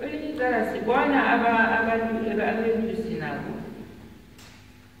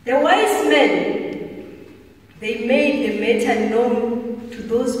 The wise men, they made the matter known to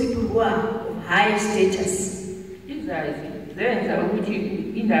those people who are of high status.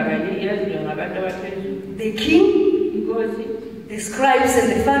 The king, the scribes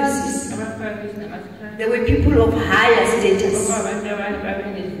and the Pharisees, they were people of higher status.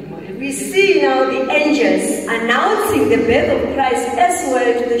 We see now the angels announcing the birth of Christ as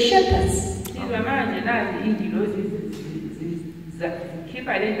well to the shepherds.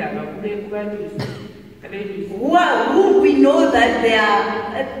 Who we know that they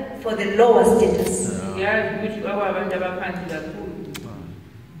are for the lower status.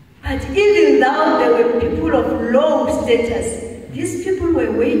 But even though there were people of low status, these people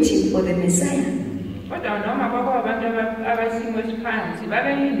were waiting for the Messiah.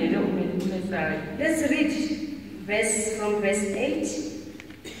 Let's read from verse 8.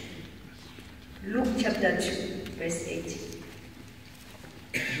 Luke chapter 2, verse 8.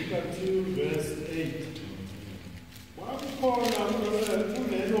 Luke 2, verse 8.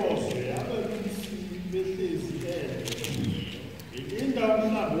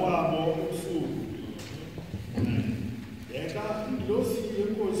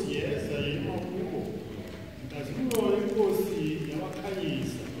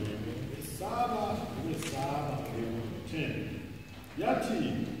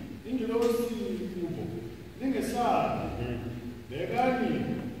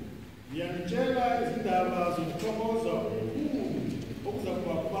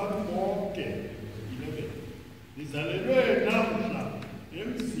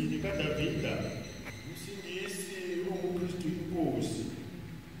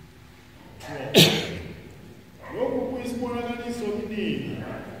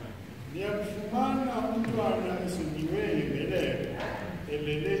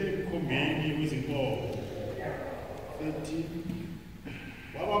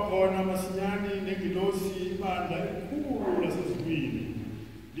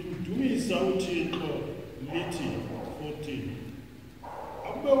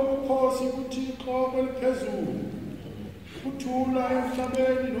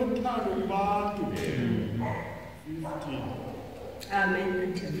 Amen.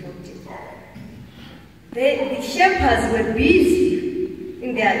 The shepherds were busy in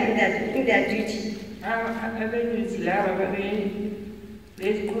their duty.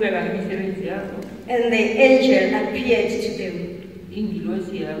 And the angel appeared to them,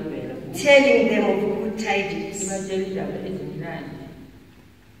 telling them of good tidings.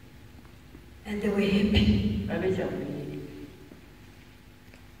 And they were happy.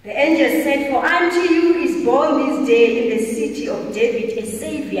 The angel said, "For unto you is born this day in the city of David a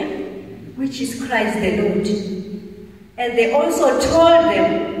Savior, which is Christ the Lord." And they also told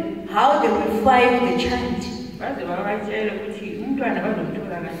them how they will find the child.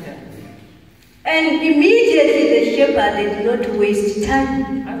 And immediately the shepherd, they did not waste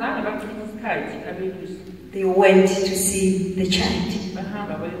time. They went to see the child.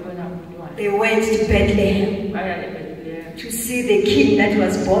 They went to Bethlehem to see the king that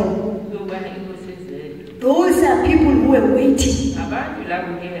was born. Those are people who were waiting.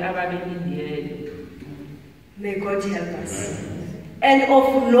 May God help us. And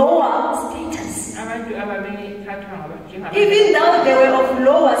of lower status. Even though they were of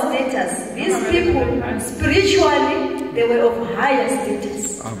lower status, these people, spiritually, they were of higher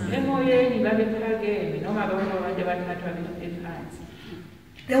status.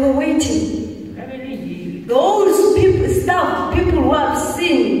 They were waiting. Those people, people who have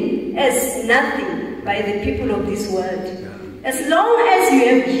seen as nothing by the people of this world. As long as you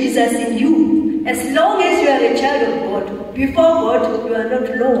have Jesus in you, as long as you are a child of God, before God, you are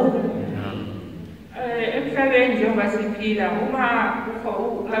not lower.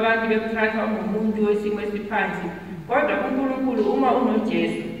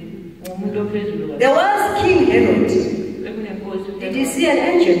 There was King Herod. Did you see an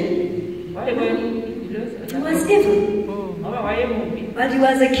angel? He was evil, but he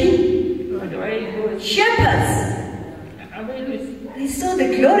was a king. Shepherds, they saw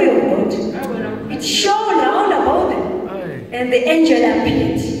the glory of God. It shone round about them, and the angel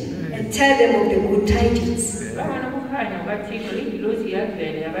appeared and tell them of the good tidings.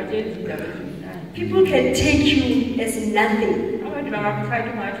 People can take you as nothing.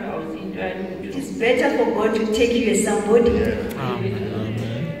 It is better for God to take you as somebody.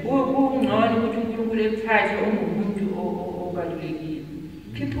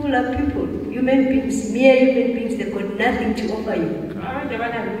 People are people, human beings, mere human beings. They've got nothing to offer you.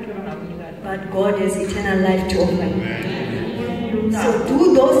 But God has eternal life to offer you. So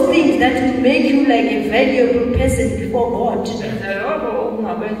do those things that will make you like a valuable person before God.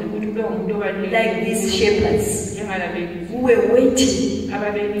 Like these shepherds who were waiting.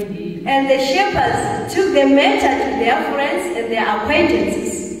 And the shepherds took the matter to their friends and their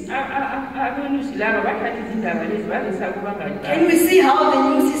acquaintances. Can we see how the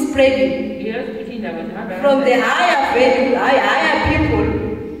news is spreading? From the higher people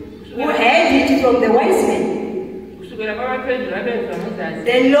who heard it from the wise men.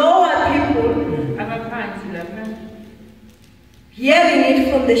 The lower people hearing it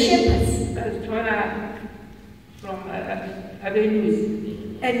from the shepherds.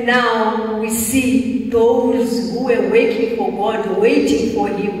 And now we see those who were waiting for God, waiting for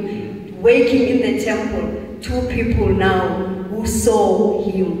Him, waiting in the temple. Two people now who saw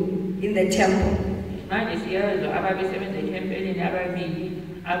Him in the temple.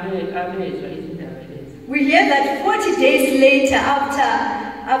 We hear that 40 days later,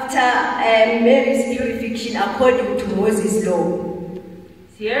 after Mary's purification according to Moses' law,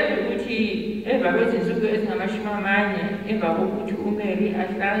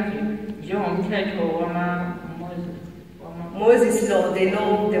 Moses' law, the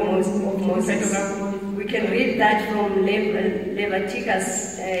law of Moses. We can read that from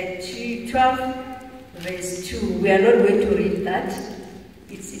Leviticus 12, verse 2. We are not going to read that.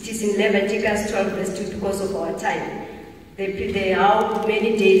 It is in Leviticus 12, verse 2 because of our time. How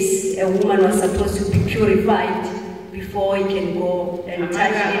many days a woman was supposed to be purified before he can go and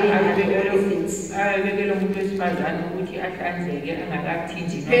touch any other things.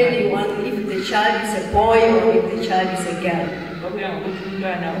 Depending on if the child is a boy or if the child is a girl.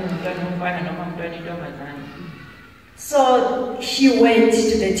 So she went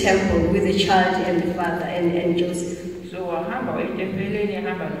to the temple with the child and the father and Joseph.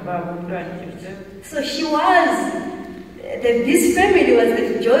 So she was, this family was,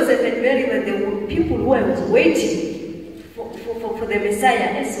 Joseph and Mary were the people who was waiting for the Messiah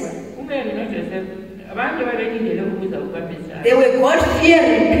as well. They were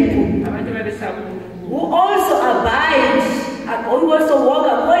God-fearing people who also abide, who also walk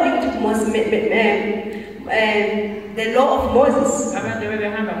according to the law of Moses.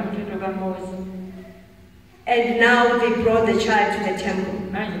 And now they brought the child to the temple.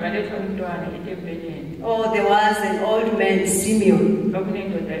 Oh, there was an old man, Simeon,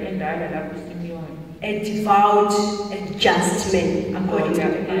 a devout and just man, according to the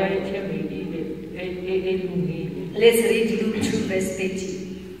Bible. Let's read Luke 2, verse 30.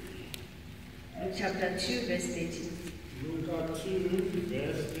 Luke chapter 2, verse 30. Luke 2,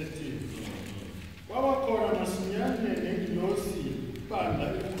 verse 30.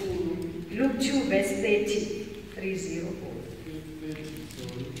 Luke 2, verse 30. 30.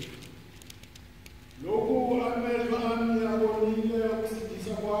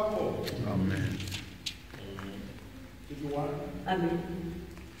 Amen. Amen.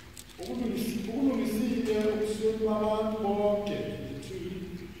 Ukulungisile ubusweni babantu bonke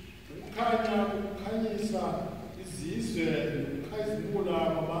ukukhanya ukukhanyisa izizwe ukukhazimula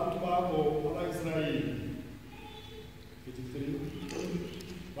abantu bakho abaIsrayeli.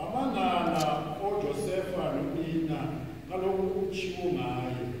 53. Bamangala oJosefa nonina ngalokhu kutshiwo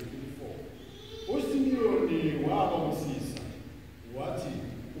ngaye. 54. uSimiyoni waba umsisa wathi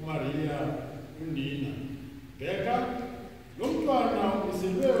kuMaria unina, bheka lo mntwana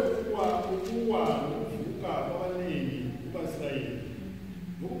umiselwe ukuwa nokuvuka kwabaningi kubaIsrayeli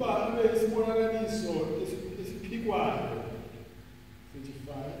ukuba abe isibonakaliso esiphikwayo. 55.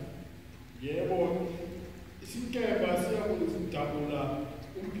 Yebo, isinkemba siyakuzidabula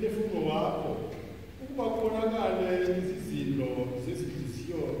umphefumulo wakho ukuba kubonakale izizinlo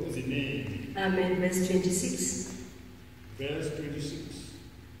zezinhliziyo eziningi. Amen. Verse 26. Verse 26.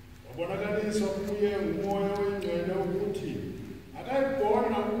 Wabonakaliswa kuye ngumoya oyingcwele ukuthi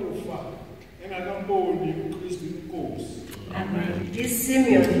akayibona ukufa engakamboni uKristu iNkosi. Amen. This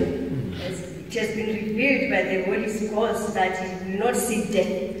Simeon been revealed by the Holy Ghost that he will not see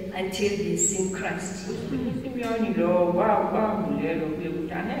death until he has seen Christ.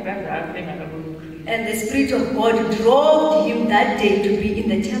 And the Spirit of God drove him that day to be in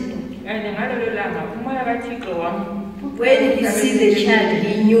the temple. When he see the child,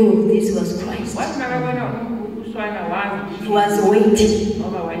 he knew this was Christ. He was waiting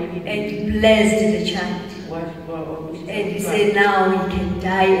and he blessed the child. And he said now he can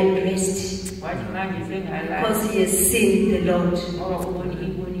die and rest because he has seen the Lord.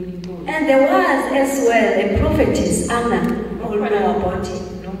 And there was as well a prophetess, Anna, all know about it.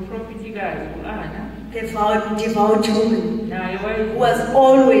 The devout woman who was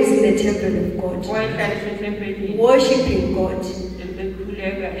always in the temple of God, worshipping God.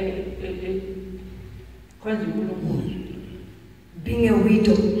 Being a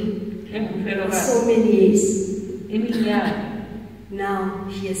widow for so many years. Now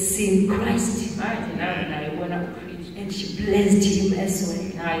he has seen Christ. And she blessed him as well.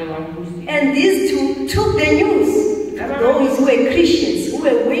 And these two took the news. Those who were Christians, who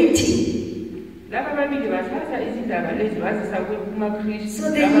were waiting. So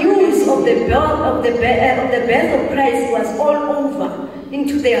the news of the birth of Christ was all over,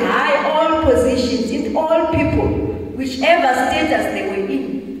 into the high all positions, in all people, whichever status they were in.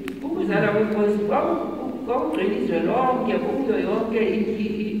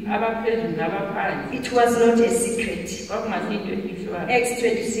 It was not a secret. Acts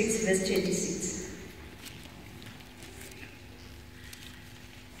 26 verse 26.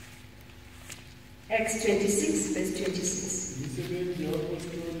 Acts 26 verse 26.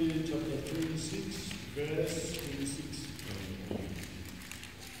 Apostolic chapter 26 verse 26.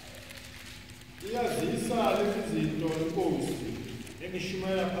 Iyazisa lezi zinto inkosi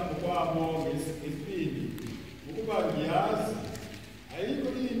engishumayela phambi kwabo ngesibindi ukuba ngiyazi ayikho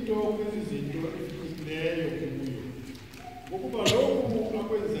into kwezi zinto efihleleyo kuyo ukuba lokhu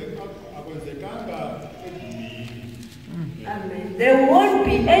akwenzekanga edinini. Amen. There won't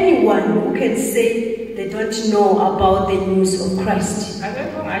be anyone who can say they don't know about the news of Christ.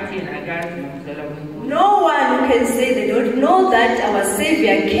 No one who can say they don't know that our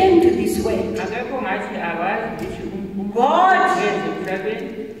Savior came to this world. God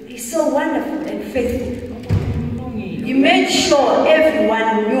is so wonderful and faithful. He made sure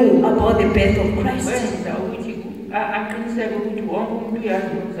everyone knew about the birth of Christ.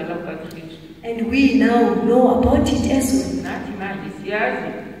 And we now know about it as well.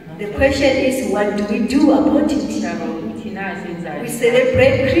 The question is, what do we do about it? We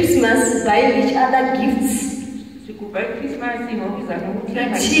celebrate Christmas, buying each other gifts,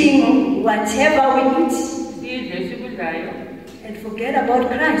 eating whatever we eat, and forget about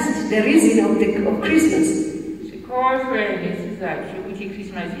Christ, the reason of Christmas.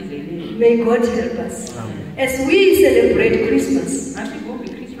 May God help us. As we celebrate Christmas,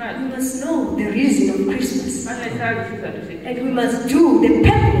 we must know the reason of Christmas. And we must do the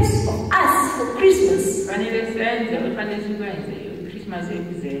purpose of us for Christmas.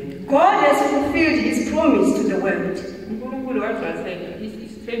 God has fulfilled his promise to the world.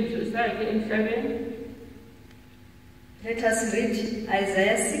 Let us read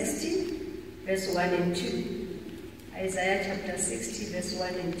Isaiah 60, verse 1 and 2. Isaiah chapter 60, verse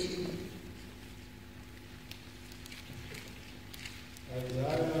 1 and 2.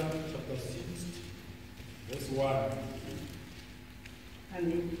 Isaiah chapter 60, verse 1.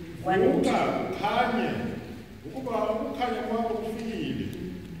 Amen. 1 and 2. Ukuba ukukhanya kwakho kufikile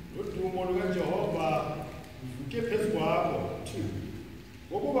nodumo lukaJehova luvuke phezu kwakho.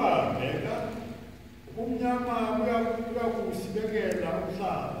 2. Ukuba bheka ubumnyama buyakusibekela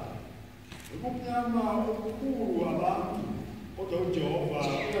umhlaba. Ubumnyama obukhulu abantu kodwa uJehova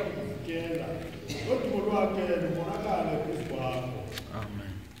uyakuvikela. Nodumo lwakhe lubonakala phezu kwakho.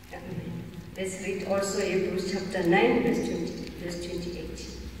 Amen. Let's read also Hebrews chapter 9, verse 28.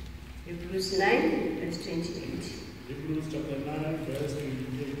 Hebrews 9, verse 28. Hebrews chapter 9, verse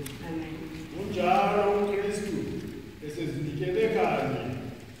 28. Amen. Unjalo uKristu esezinikele kanye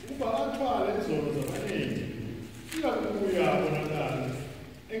ukuba athwale izono zabanengi uyakubuya abonakala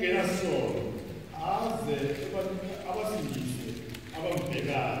engenasono aze abasindise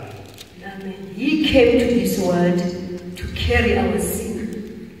abambhekayo. Amen. He came to this world to carry our sin,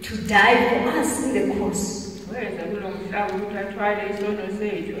 to die for us in the cross.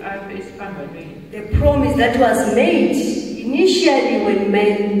 The promise that was made initially when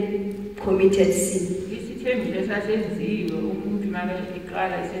man committed sin.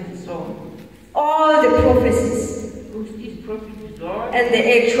 All the prophecies and the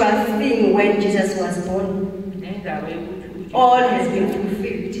actual thing when Jesus was born, all has been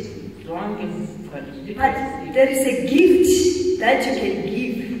fulfilled. But there is a gift that you can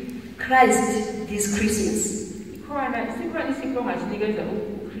give Christ this Christmas.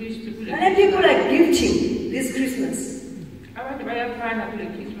 Many people are gifting this Christmas.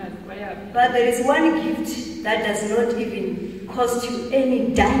 But there is one gift that does not even cost you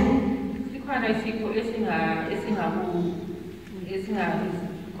any dime. We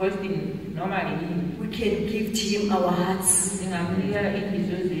can give to him our hearts.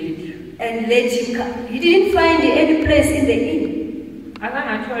 And let him come. He didn't find any place in the inn.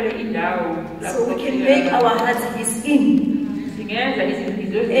 So we can make our hearts his inn. And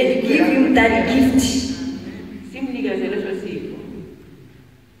give him that gift.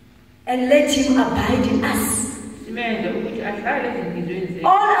 And let him abide in us.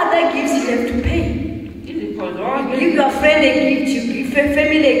 All other gifts you have to pay. You give your friend a gift, you give your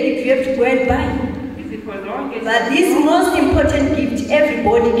family a gift, you have to go and buy. But this most important gift,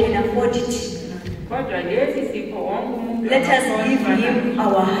 everybody can afford it. Let us give him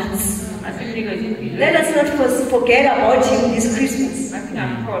our hearts. Let us not forget about him this Christmas.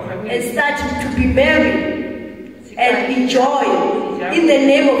 And start to be merry and enjoy in the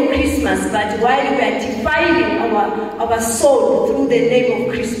name of Christmas, but while we are defiling our soul through the name of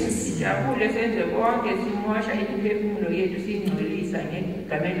Christmas.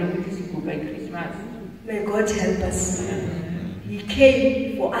 May God help us. He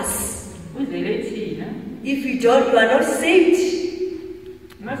came for us. If you are not saved, you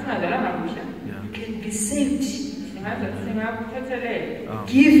can be saved.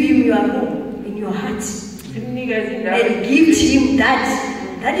 Give him your room in your heart. And give him that.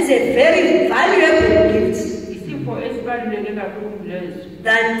 That is a very valuable gift.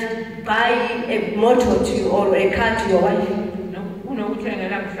 Than buying a motor to you or a car to your wife.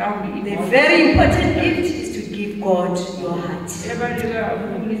 The very important gift is to give God your heart.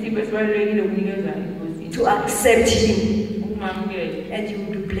 To accept him. And you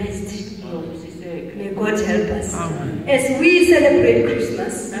will be blessed. May God help us. As we celebrate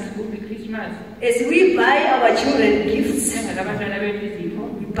Christmas, as we buy our children gifts,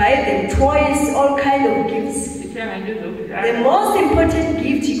 we buy them toys, all kinds of gifts. The most important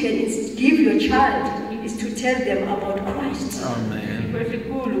gift you can give your child is to tell them about Christ. Amen.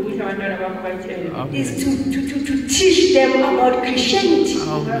 Is to teach them about Christianity.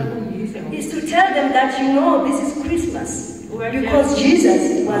 Amen. Is to tell them that this is Christmas because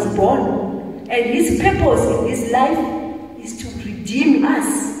Jesus was born, and his purpose in this life is to redeem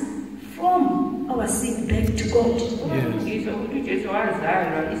us from our sin back to God. Yes.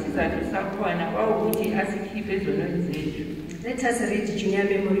 Let us read Junior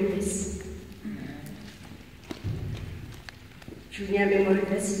Memory Verse. Junior Memory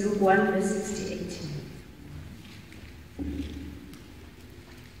Verse, Luke 1, verse 68.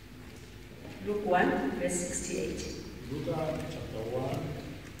 Luke 1, verse 68. Luke chapter 1,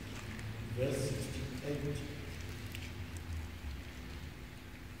 verse 68.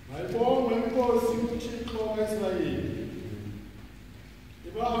 Mayibongwe inkosi uThixo waIsrayeli.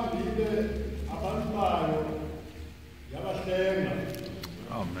 Ibahambile abantu bayo yabahlenga.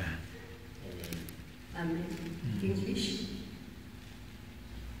 Amen. Amen. English.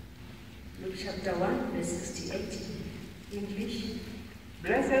 Luke chapter 1, verse 68. English.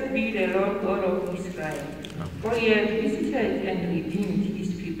 Blessed be the Lord God of Israel, for he has visited and redeemed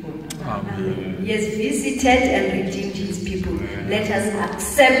his people. Amen. He has visited and redeemed his people. Let us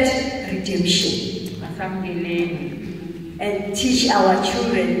accept redemption and teach our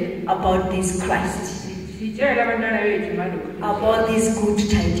children about this Christ, about these good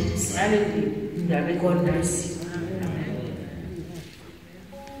tidings. God bless you.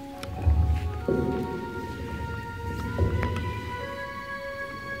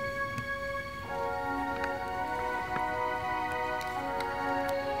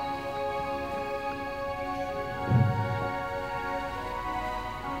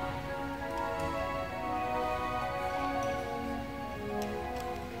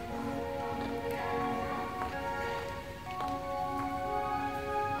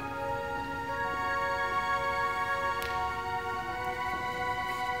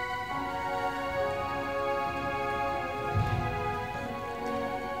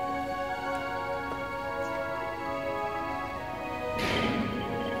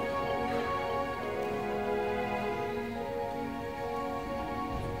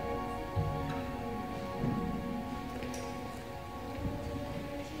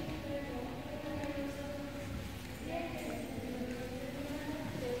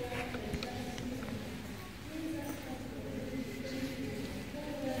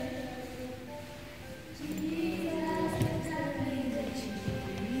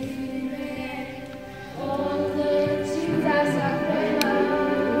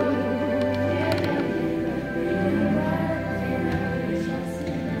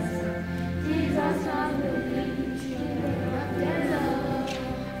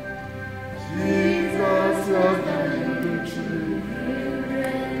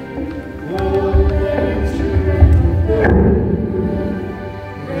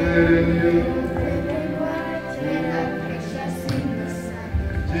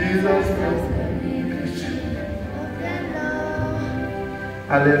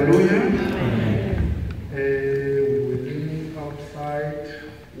 Hallelujah. We're learning outside.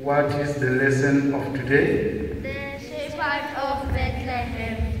 What is the lesson of today? The Shepherd of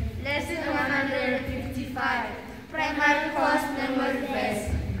Bethlehem. Lesson 155. Primary course memory verse.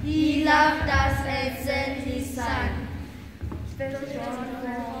 He loved us and sent his son. 1 John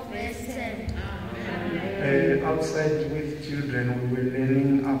 4 verse 10. Outside with children, we were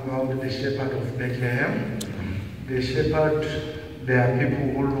learning about the shepherd of Bethlehem. The shepherd, there are people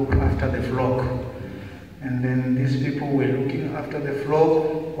who look after the flock. And then these people were looking after the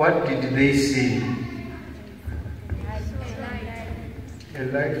flock. What did they see? A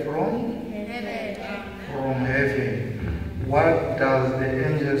light from heaven. From heaven. What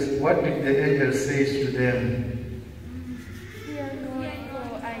did the angel say to them?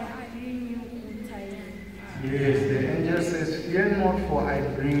 Yes, the angel says, fear not, for I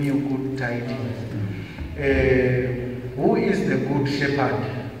bring you good tidings. Who is the good shepherd?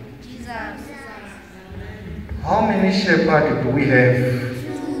 Jesus. How many shepherds do we have?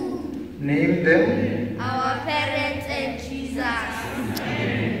 2. Name them. Our parents and Jesus.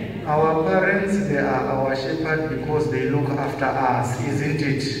 Our parents, they are our shepherds because they look after us, isn't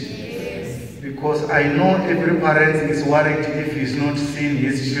it? Yes. Because I know every parent is worried if he's not seeing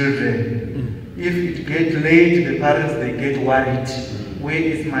his children. If it gets late, the parents, they get worried. Where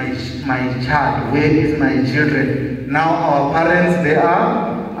is my child? Where is my children? Now our parents, they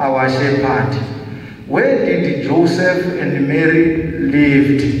are our shepherd. Where did Joseph and Mary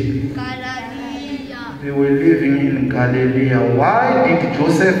lived? Galilee. They were living in Galilee. Why did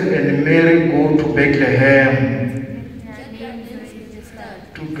Joseph and Mary go to Bethlehem?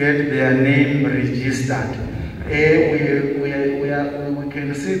 To get their name registered. We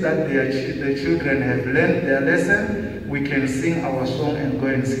can see that the children have learned their lesson. We can sing our song and go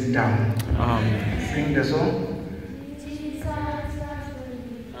and sit down. Amen. Sing the song.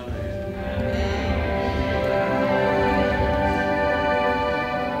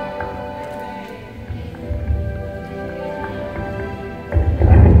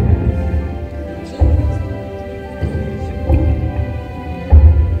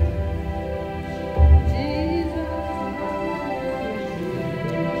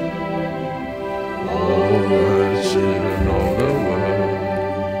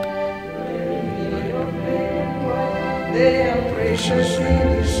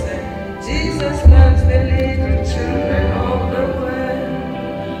 Jesus loves the little children of the world.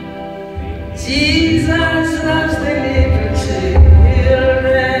 Jesus loves the little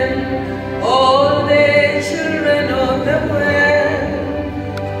children, all the children of the world.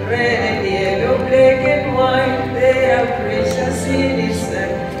 Red and yellow, black and white, they are precious in his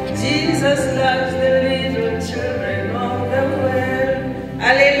sight. Jesus loves the little children of the world.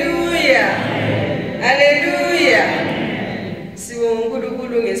 Hallelujah. Hallelujah.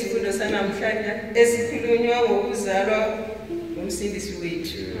 Siwonkulunkulu ngesifundo sanamhlanje esikhulunywa ngokuzalwa komsindisi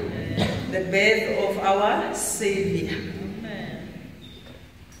wethu, the birth of our saviour.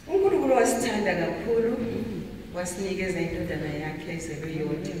 uNkulunkulu wasithanda kakhulu, wasinikeza indodana yakhe ezelwe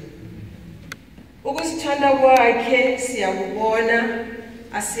yodwa. Ukusithanda kwakhe siyakubona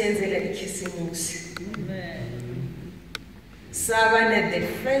asiyenzela ikhisimusi. Saba the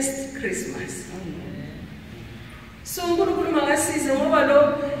first Christmas. So uNkulunkulu makasize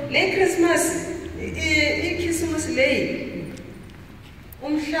ngoba le Christmas ikhisimusi leyi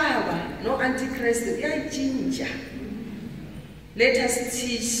umhlaba no antichrist uyayitshintsha. Let us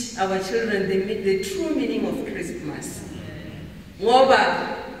teach our children the true meaning of Christmas. Ngoba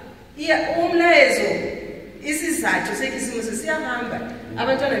umlayezo isizathu sekhisimusi siyahamba,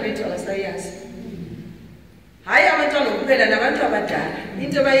 abantwana bethu abasayazi. Hayi abantwana kuphela nabantu abadala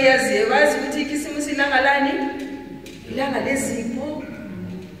into abayaziyo bazi ukuthi ikhisimusi ilangalani, ilanga lezipho,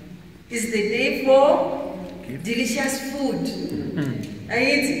 is the day for delicious food.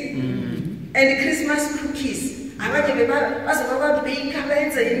 And Christmas cookies. Abanye bazoba bake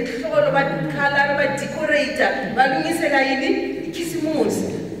abenze inhlolo bakhala badecorate balungisela yini ikhisimusi.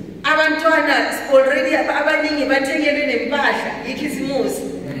 Abantwana already abaningi bathengelwe nempahla ikhisimusi.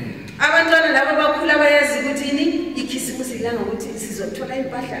 Abantwana laba bakhula bayazi ukuthi yini ikhisimusi ilanga ukuthi sizothola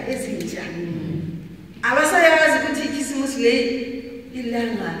impahla ezintsha. Abasayazi ukuthi ikhisimusi le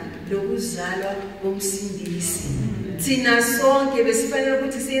ilanga lokuzalwa komsindisi. Thina sonke besifanele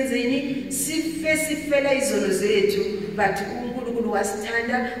ukuthi siyenzeni, sifela izono zethu, but uNkulunkulu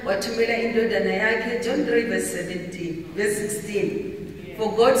wasithanda wathumela indodana yakhe. John 3 verse 16. For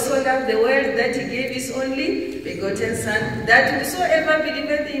God so loved the world that he gave his only begotten Son, that whosoever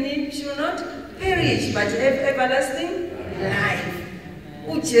believeth in him shall not perish, but have everlasting life.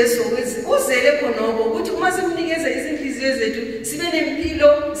 uJesu uzele khonoko ukuthi uma simnikeza izinhliziyo zethu sibe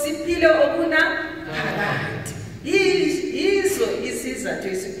nempilo siphile okuna phakathi. Yizo isizathu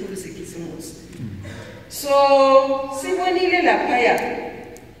esikhulu sekhisimusi. So sibonile laphaya,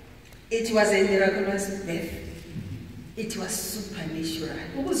 it was a miraculous birth. It was supernatural.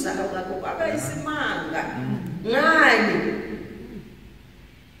 Ukuzalwa kwakho kwaba isimanga. Ngani?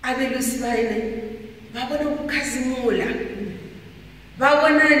 Abelusi bayile babona ukukhazimula.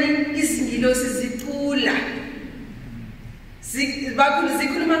 Babonani izingilosi zicula.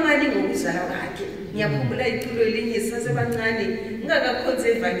 Zikhuluma ngani ngokuzalwa kwakhe. Ngiyakhumbula iculo elinye sasebancane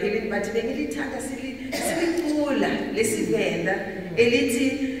ngingakakhonze evangelini but bengilithanda silicula lesivenda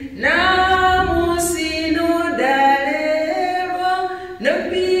elithi namusinodalelwa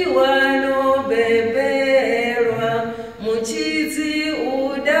nopiwa nobebelwa muchitsi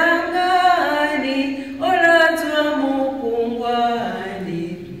udangani olatswa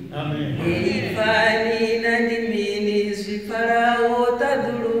mukungwani. Amen. Ifani nandimini zviparawo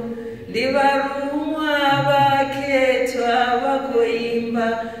tadulu ndivarumwa vaketwa vakoimba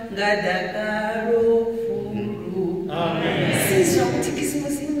ngadakaro furu. Amen. Sizwa ukuthi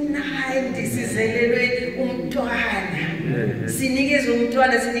khisimusi imnandi sizelelwe umntwana. Sinikezwe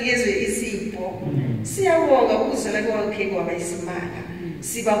umntwana, sinikezwe isipho. Siyabonga ukuzala kwakhe kwaba isimanga.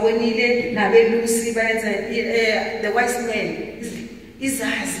 Sibabonile nabelusi bayenza the wise men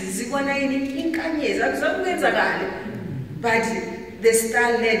izazi zibona yini inkanyezi akuzakwenzakala, but the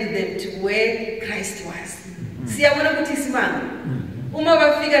star led them to where Christ was. Siyabona ukuthi isimanga uma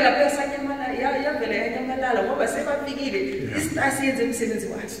bafika lapho esanyamalala yavela yanyamalala ngoba sebafikile istar siyenze umsebenzi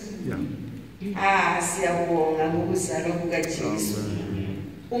waso. Siyabonga ngokuzalwa kukaJesu.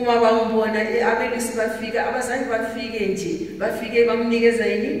 Uma bambona abelusi bafika, abazange bafike nje, bafike bamnikeza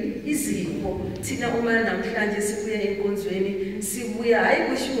yini izipho. Thina uma namhlanje sibuya enkonzweni sibuya hayi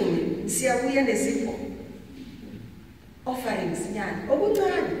kushumi, siyabuya nezipho, offerings nyana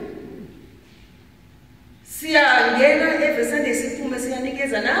okuncane. Siyangena every Sunday siphume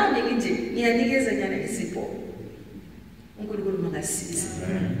siyanikeza, nami nje ngiyanikeza nyana izipho. uNkulunkulu mangasiza.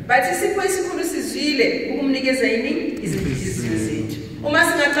 But isipho esikhulu sizwile ukumnikeza yini izinhliziyo zethu. Uma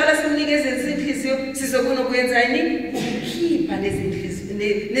singathwala simnikeze izinhliziyo sizokuna ukwenza yini ukukhipha lezinhliziyo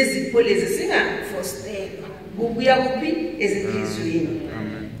nezipho lezi singafostelwa kubuya kuphi ezinhliziyweni.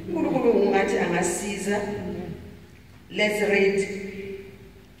 uNkulunkulu ungathi angasiza. Let's read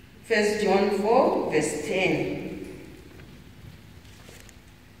 1 John 4 verse 10.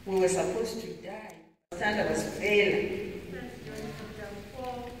 We were supposed to die. Stand was fail. 1 John chapter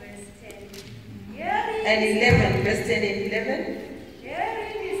 4 verse 10. And 11 verse 10 and 11.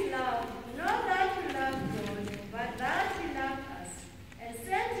 Herein is love, not that we love God, but that he loved us, and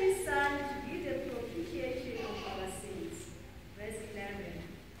sent his Son to be the propitiation of our sins. Verse 11.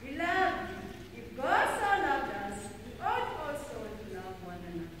 Beloved, if God so loved us, we ought also to love one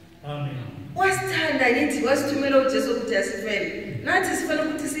another. Amen. Wasithanda yithi wasithumela uJesu ukuthi asifele. Nathi sifela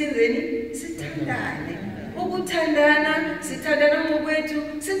ukuthi siyenzeni? Sithandane. Ukuthandana, sithandana ngokwethu,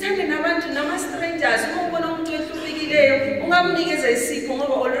 sithande nabantu nama-strangers. Uma ubona umuntu ohluphekile ungamnikeza isipho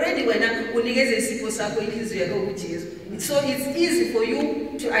ngoba already wena unikeza isipho sakho inhliziyo yakho kuJesu. So it's easy for you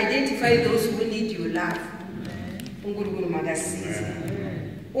to identify those who need your love. uNkulunkulu makasize.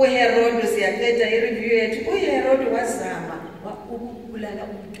 uHerod siyaphetha i-review yethu. uHerod wazama ukubulala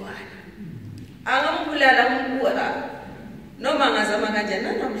umntwana. Angambulala umntwana noma angazama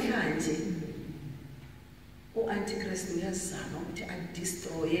kanjani namhlanje. U-Antichrist uyazama ukuthi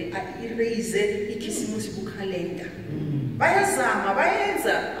adestroye, a-erase ikhisimusi kukhalenda. Bayazama,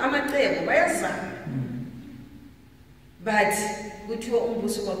 bayenza amacebo, bayazama. But kuthiwa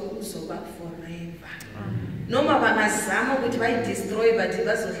umbuso wakho uzoba forever. Noma bangazama ukuthi bayidestroy but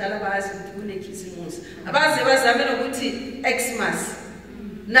bazohlala bazi ukuthi kunekhisimusi. Abaze bazame nokuthi Xmas.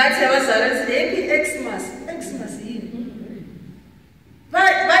 Nathi abazalwa sithi happy Xmas. Xmas yini?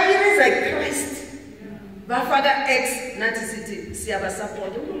 Bayireza Christ. Bafaka X nathi sithi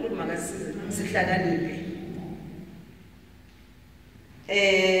siyabasupport. uNkulunkulu makasize sihlakaniphe.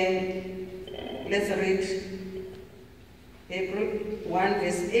 Let's read Hebrew 1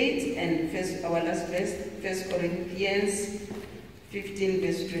 verse 8 and our last verse, 1 Corinthians 15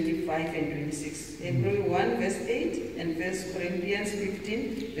 verse 25 and 26. Hebrew 1 verse 8 and 1 Corinthians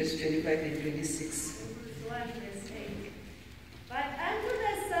 15 verse 25 and 26. 1 verse 8. But unto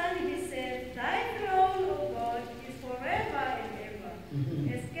the Son he said, Thy throne, O God, is forever and ever. A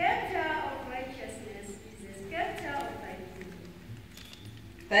scepter of righteousness is a scepter of thy kingdom.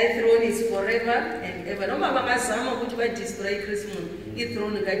 forever and ever. Noma vangazama ukuthi ba destroy Christmas,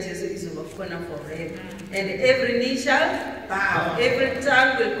 ithrone kaJesu izoba khona forever. And every knee shall bow, every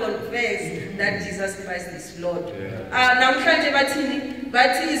tongue will confess that Jesus Christ is Lord. Namhlanje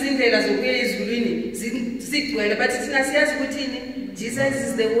bathi izindlela zokuya ezulwini zigcwele, but thina siyazi ukuthi Jesus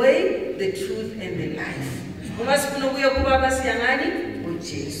is the way, the truth and the life. Uma sifuna ukuya kuBaba siya ngani?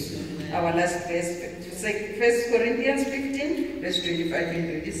 uJesu. Our last verse, 1 Corinthians 15, verse 25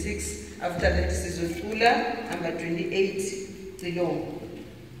 and 26. After that, this is Uthula, number 28, below. 1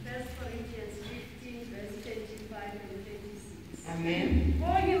 Corinthians 15, verse 25 and 26. Amen.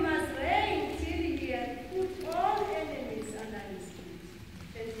 For he must reign till he has put all enemies under his feet.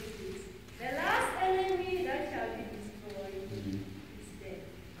 26. The last enemy that shall be destroyed is death.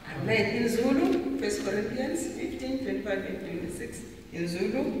 Amen. In Zulu, 1 Corinthians 15, 25 and 26. In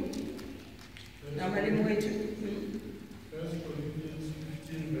Zulu. 1 Corinthians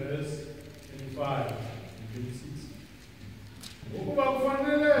 15, verse 25 and 26. Ukuba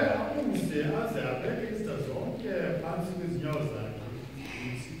kufanele akuse aze abeke izitha zonke phansi kwezinyawo zakhe.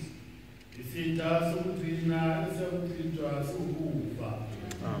 26. Isitha sokugcina esekuchithwa siwukufa.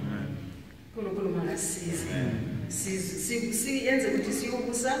 Amen. Nkulunkulu mangasize. Siyenze ukuthi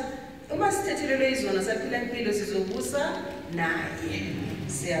siyobusa. Uma sithethelelwe izona saphila impilo sizobusa naye.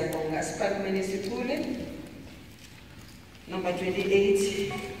 Siyabonga siphakemeni sikhule. Number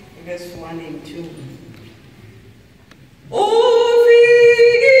 28, verse 1 and 2.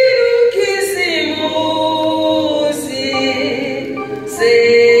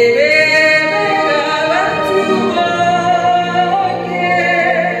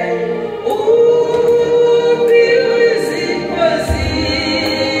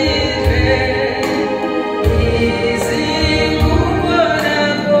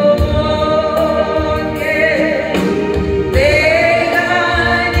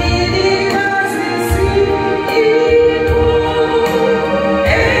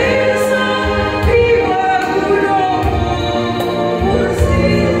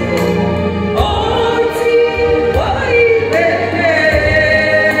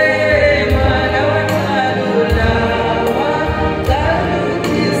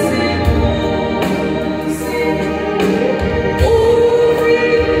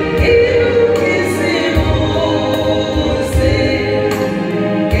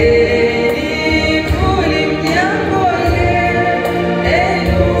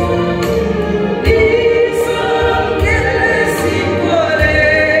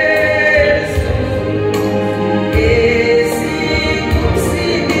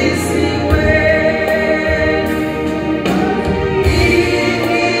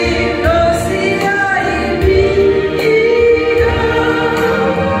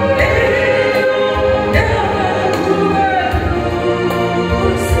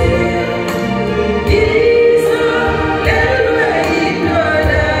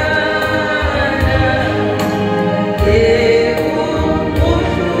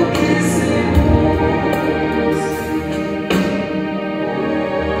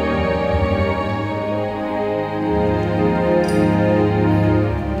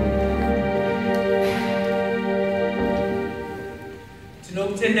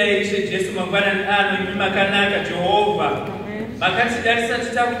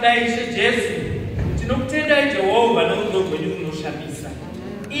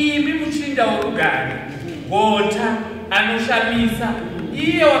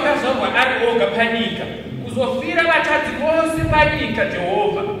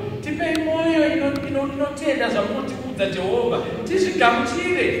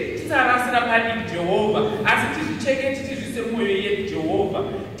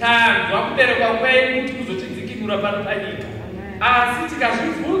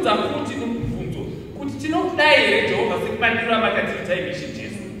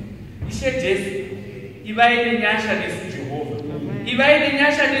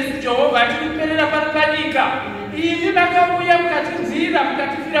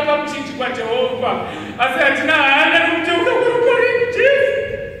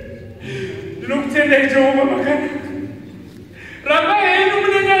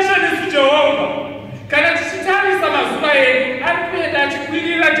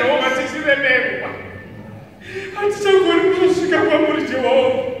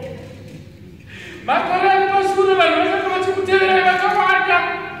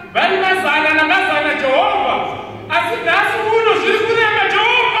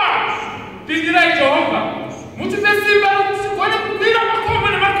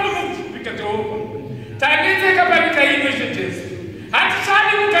 Tageze kapa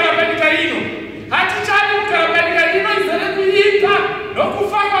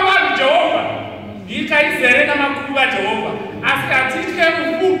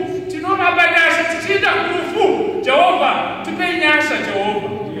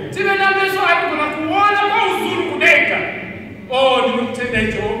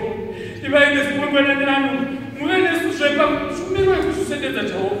mukwenanirano muve nesu zvepa shumiro yekusendedza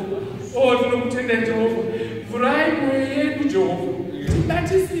Jehovha. Oh, tinokutenda Jehovha. Vurai mwoyo yedu Jehovha.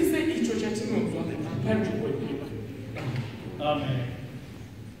 Tibatisise icho chatinonzwa panzvimbo iyi. Amen.